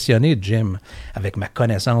impressionner Jim avec ma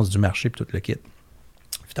connaissance du marché, puis tout le kit.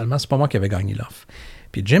 Finalement, c'est pas moi qui avais gagné l'offre.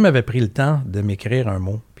 Puis Jim avait pris le temps de m'écrire un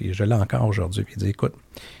mot, puis je l'ai encore aujourd'hui. Puis il dit, écoute,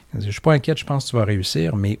 je suis pas inquiète, je pense que tu vas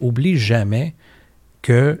réussir, mais oublie jamais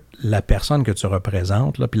que la personne que tu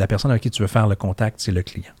représentes, là, puis la personne avec qui tu veux faire le contact, c'est le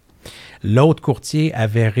client. L'autre courtier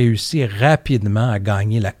avait réussi rapidement à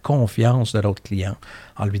gagner la confiance de l'autre client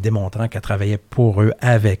en lui démontrant qu'elle travaillait pour eux,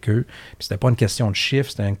 avec eux. Puis c'était pas une question de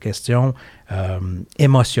chiffre, c'était une question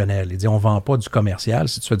émotionnelle. Il dit, on vend pas du commercial.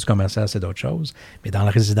 Si tu fais du commercial, c'est d'autres choses. Mais dans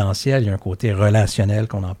le résidentiel, il y a un côté relationnel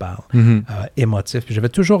qu'on en parle, émotif. Puis j'avais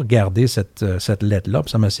toujours gardé cette lettre-là,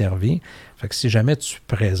 puis ça m'a servi. Fait que si jamais tu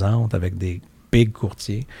présentes avec des big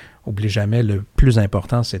courtiers, oublie jamais, le plus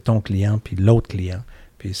important, c'est ton client puis l'autre client.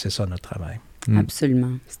 Puis c'est ça notre travail.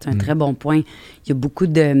 Absolument. C'est un très bon point. Il y a beaucoup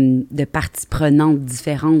de parties prenantes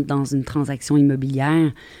différentes dans une transaction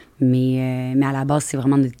immobilière, mais à la base, c'est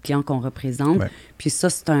vraiment notre client qu'on représente. Ouais. Puis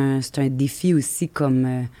ça, c'est un défi aussi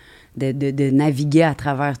comme de naviguer à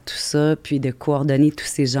travers tout ça, puis de coordonner tous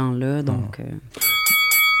ces gens-là. Donc...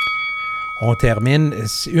 On termine.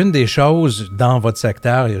 Une des choses dans votre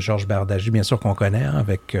secteur, il y a Georges Bardagy, bien sûr, qu'on connaît,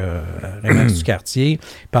 avec Remax du quartier,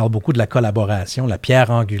 parle beaucoup de la collaboration, la pierre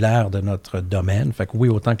angulaire de notre domaine. Fait que oui,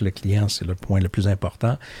 autant que le client, c'est le point le plus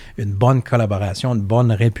important. Une bonne collaboration, une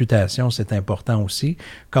bonne réputation, c'est important aussi.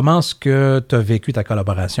 Comment est-ce que tu as vécu ta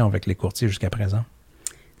collaboration avec les courtiers jusqu'à présent?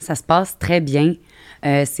 Ça se passe très bien.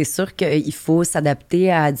 C'est sûr qu'il faut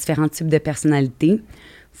s'adapter à différents types de personnalités.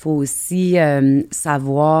 Il faut aussi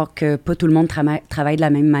savoir que pas tout le monde travaille de la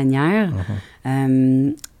même manière.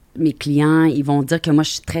 Mes clients, ils vont dire que moi,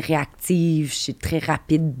 je suis très réactive, je suis très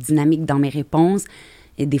rapide, dynamique dans mes réponses.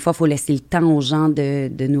 Et des fois, il faut laisser le temps aux gens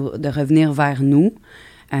de revenir vers nous.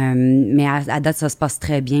 Mais à date, ça se passe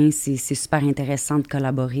très bien. C'est super intéressant de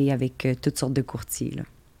collaborer avec toutes sortes de courtiers, là.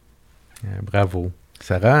 Bravo.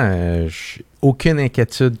 Sarah, aucune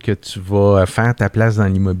inquiétude que tu vas faire ta place dans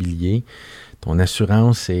l'immobilier. Ton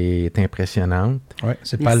assurance est impressionnante. Oui,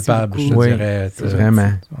 c'est Merci palpable, je te beaucoup. dirais.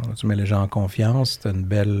 Vraiment. Tu mets les gens en confiance. Tu as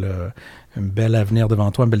un bel avenir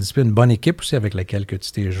devant toi, une belle discipline, une bonne équipe aussi avec laquelle que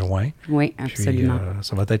tu t'es joint. Oui, absolument. Puis,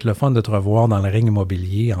 ça va être le fun de te revoir dans le ring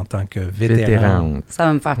immobilier en tant que vétéran. Ça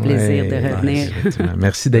va me faire plaisir de revenir.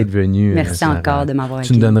 Merci d'être venu. Merci Sarah. encore de m'avoir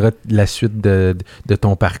Tu nous accueilli. donneras la suite de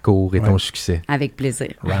ton parcours et ton succès. Avec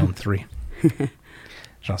plaisir. Round 3.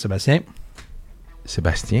 Jean-Sébastien,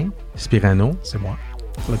 Sébastien Spirano, c'est moi.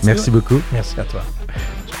 merci beaucoup. Merci à toi.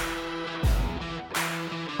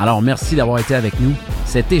 Alors, merci d'avoir été avec nous.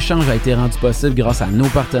 Cet échange a été rendu possible grâce à nos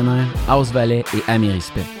partenaires House Valley et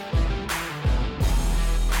AmeriSpec.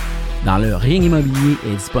 Dans le Ring Immobilier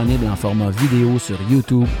est disponible en format vidéo sur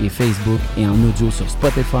YouTube et Facebook et en audio sur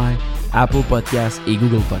Spotify, Apple Podcasts et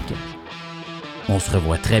Google Podcasts. On se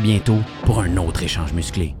revoit très bientôt pour un autre échange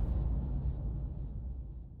musclé.